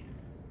country.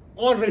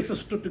 All races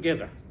stood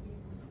together.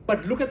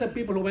 But look at the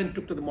people who went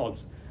to the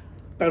malls.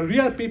 The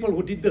real people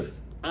who did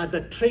this are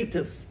the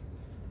traitors,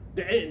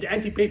 the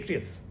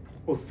anti-patriots,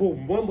 who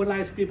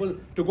mobilized people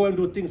to go and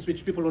do things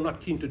which people were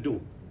not keen to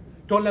do.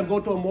 Told them, go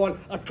to a mall.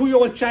 A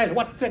 2-year-old child,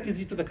 what threat is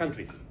he to the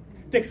country?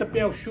 Takes a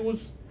pair of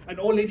shoes, an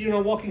old lady on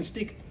a walking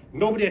stick.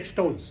 Nobody had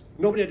stones,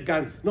 nobody had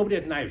guns, nobody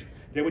had knives.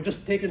 They were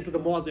just taken to the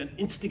malls and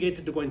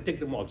instigated to go and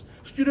take the malls.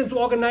 Students were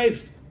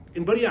organized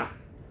in Beria,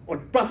 or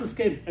buses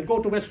came and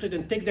go to West Street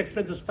and take the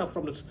expensive stuff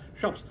from the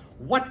shops.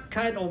 What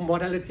kind of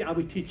morality are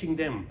we teaching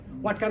them?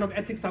 What kind of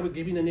ethics are we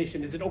giving the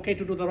nation? Is it okay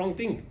to do the wrong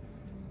thing?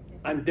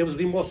 And there was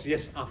remorse,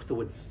 yes,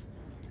 afterwards.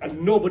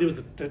 And nobody was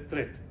a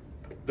threat.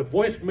 The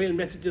voicemail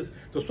messages,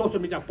 the social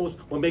media posts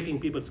were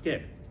making people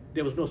scared.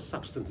 There was no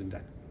substance in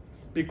that.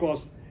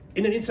 Because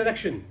in an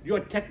insurrection, you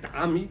attack the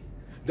army,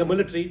 the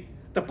military,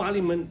 the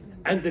parliament,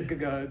 and the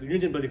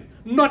union buildings.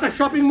 Not a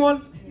shopping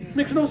mall.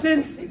 Makes no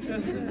sense.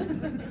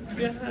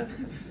 Yeah.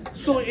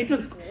 So it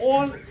was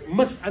all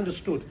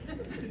misunderstood.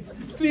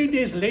 3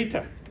 days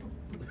later,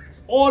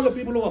 all the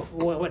people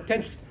who were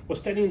tensed were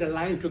standing in the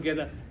line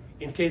together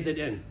in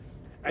KZN.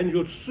 And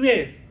you'd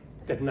swear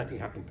that nothing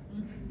happened.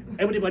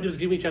 Everybody was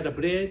giving each other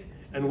bread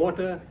and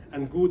water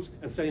and goods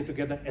and standing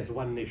together as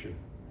one nation.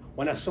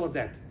 When I saw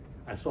that,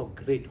 I saw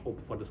great hope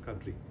for this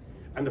country.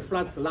 And the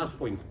floods, the last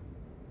point.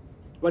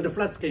 When the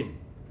floods came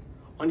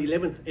on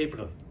 11th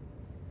April,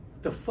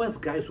 the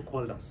first guys who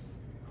called us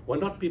were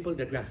not people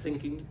that we are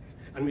sinking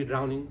and we're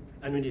drowning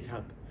and we need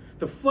help.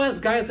 The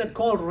first guys that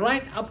called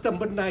right up to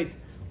midnight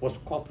was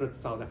corporate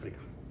South Africa.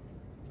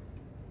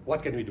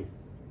 What can we do?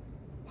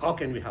 How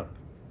can we help?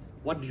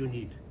 What do you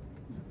need?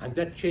 And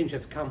that change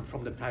has come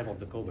from the time of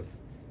the COVID.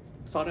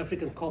 South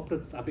African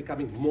corporates are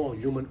becoming more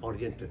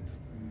human-oriented.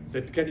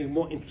 They're getting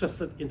more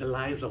interested in the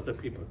lives of the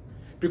people.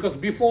 Because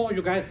before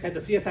you guys had the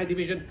CSI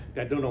division,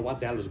 they don't know what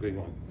the hell was going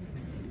on.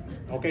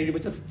 Okay, you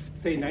would just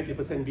say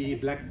 90% be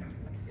black,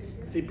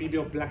 see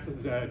PBO black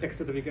text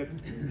certificate,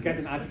 get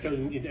an article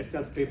in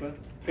Estelle's paper,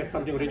 get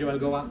something on Radio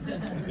Algoa,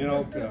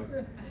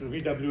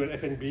 VW and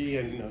FNB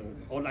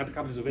and all other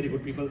companies are very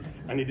good people,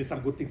 and it is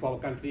some good thing for our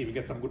country. We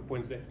get some good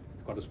points there.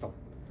 You've got to stop.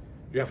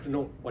 You have to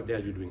know what the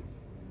hell you're doing.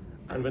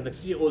 And when the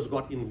CEOs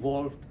got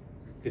involved,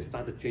 they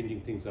started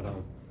changing things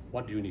around.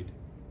 What do you need?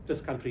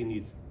 This country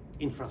needs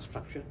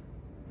infrastructure,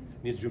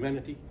 needs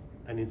humanity,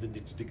 and needs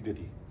its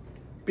dignity.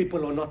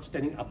 People are not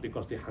standing up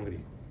because they're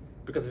hungry.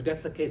 Because if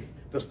that's the case,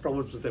 those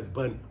provinces have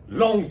burned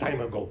long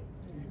time ago.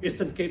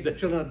 Eastern Cape, the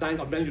children are dying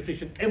of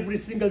malnutrition every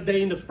single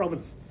day in this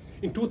province.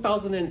 In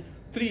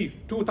 2003,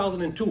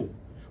 2002,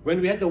 when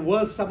we had the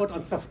World Summit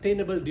on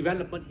Sustainable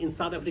Development in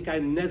South Africa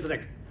in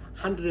Nasrec,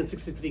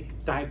 163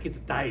 kids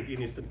died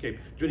in Eastern Cape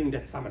during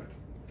that summit.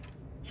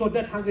 So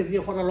that hunger is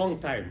here for a long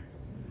time.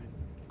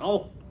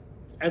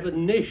 As a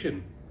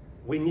nation,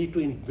 we need to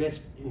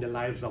invest in the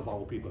lives of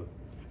our people.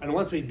 And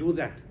once we do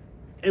that,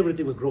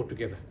 everything will grow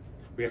together.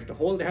 We have to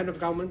hold the hand of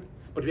government,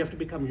 but we have to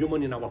become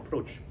human in our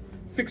approach.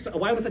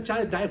 Why was a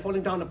child die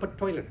falling down a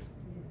toilet?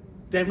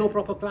 They have no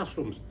proper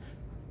classrooms.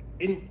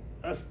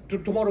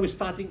 Tomorrow we're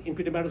starting in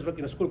Pietermaritzburg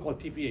in a school called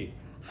TPA.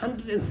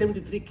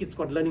 173 kids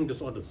got learning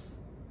disorders.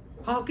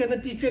 How can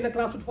a teacher in a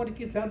class with 40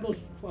 kids help those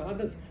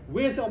hundreds?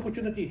 Where's the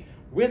opportunity?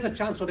 Where's the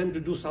chance for them to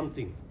do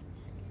something?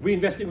 We're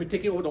investing, we're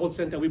taking over the whole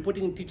center, we're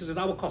putting in teachers at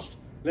our cost,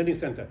 learning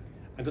center.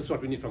 And this is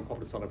what we need from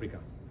corporate South Africa.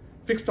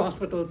 Fix the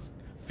hospitals,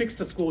 fix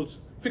the schools,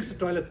 fix the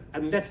toilets,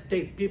 and let's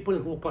take people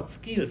who got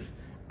skills,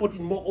 put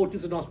in more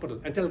OTs in the hospital,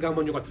 and tell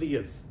government you got 3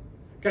 years.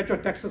 Get your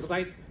taxes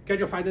right, get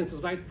your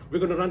finances right, we're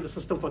going to run the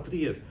system for 3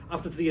 years.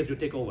 After 3 years, you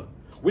take over.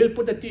 We'll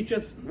put the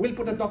teachers, we'll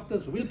put the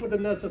doctors, we'll put the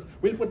nurses,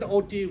 we'll put the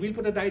OT, we'll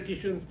put the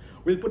dietitians,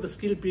 we'll put the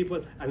skilled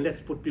people, and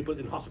let's put people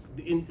in hospital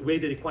in the way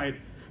they're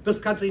required. This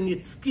country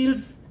needs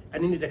skills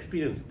and it needs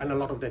experience, and a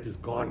lot of that is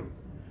gone.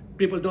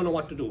 People don't know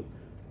what to do.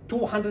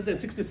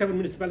 267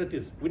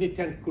 municipalities, we need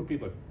 10 good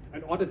people.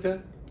 An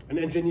auditor, an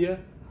engineer,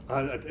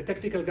 a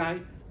technical guy,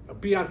 a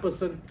PR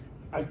person,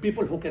 and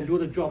people who can do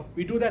the job.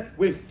 We do that,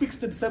 we'll fix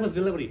the service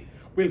delivery.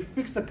 We'll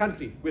fix the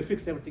country, we'll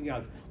fix everything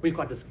else. We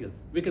got the skills.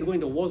 We can go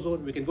into a war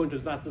zone, we can go into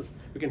disasters,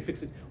 we can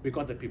fix it. We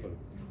got the people.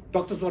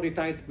 Doctors who are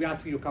retired, we're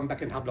asking you to come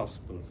back and help the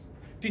hospitals.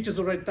 Teachers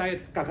who are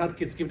retired, can help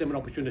kids, give them an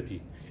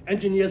opportunity.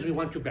 Engineers, we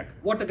want you back.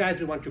 Water guys,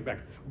 we want you back.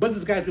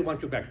 Business guys, we want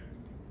you back.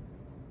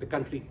 The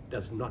country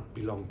does not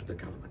belong to the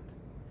government.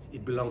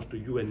 It belongs to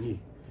you and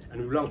me. And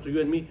it belongs to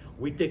you and me.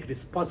 We take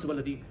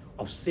responsibility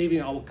of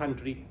saving our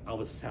country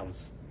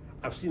ourselves.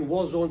 I've seen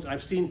war zones.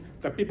 I've seen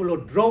the people who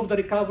drove the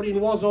recovery in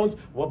war zones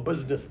were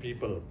business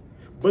people.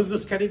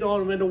 Business carried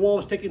on when the war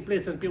was taking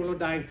place and people were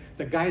dying.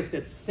 The guys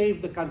that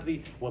saved the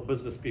country were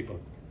business people.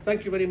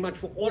 Thank you very much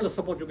for all the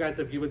support you guys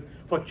have given,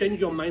 for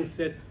changing your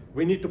mindset.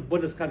 We need to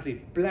build this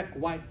country, black,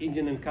 white,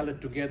 Indian, and colored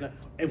together,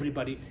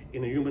 everybody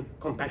in a human,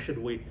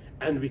 compassionate way,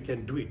 and we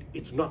can do it.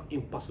 It's not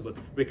impossible.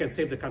 We can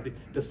save the country.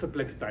 There's still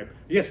plenty of time.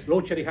 Yes,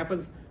 load shedding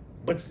happens,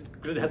 but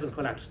grid hasn't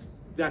collapsed.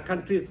 There are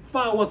countries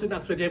far worse than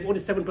us where they have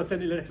only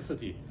 7%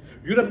 electricity.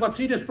 Europe got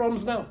serious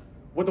problems now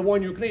with the war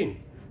in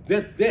Ukraine.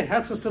 Their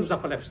health systems are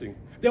collapsing.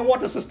 Their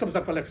water systems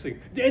are collapsing.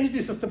 Their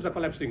energy systems are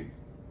collapsing.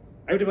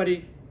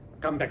 Everybody,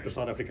 come back to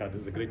South Africa.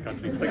 This is a great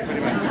country. Thank you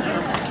very much.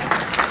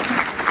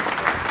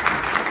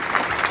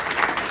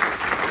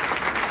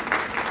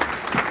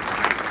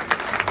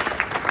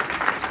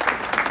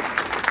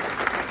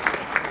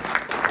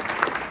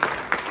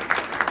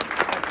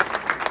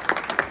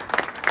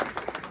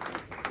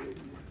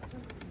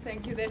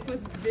 Thank you. That was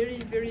very,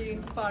 very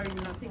inspiring.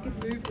 I think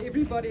it moved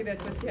everybody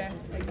that was here.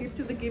 A Gift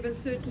to the Givers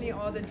certainly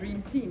are the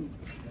dream team.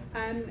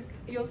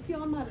 You'll see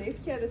on my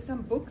left here, there's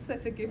some books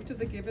that the Gift to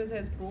the Givers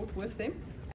has brought with them.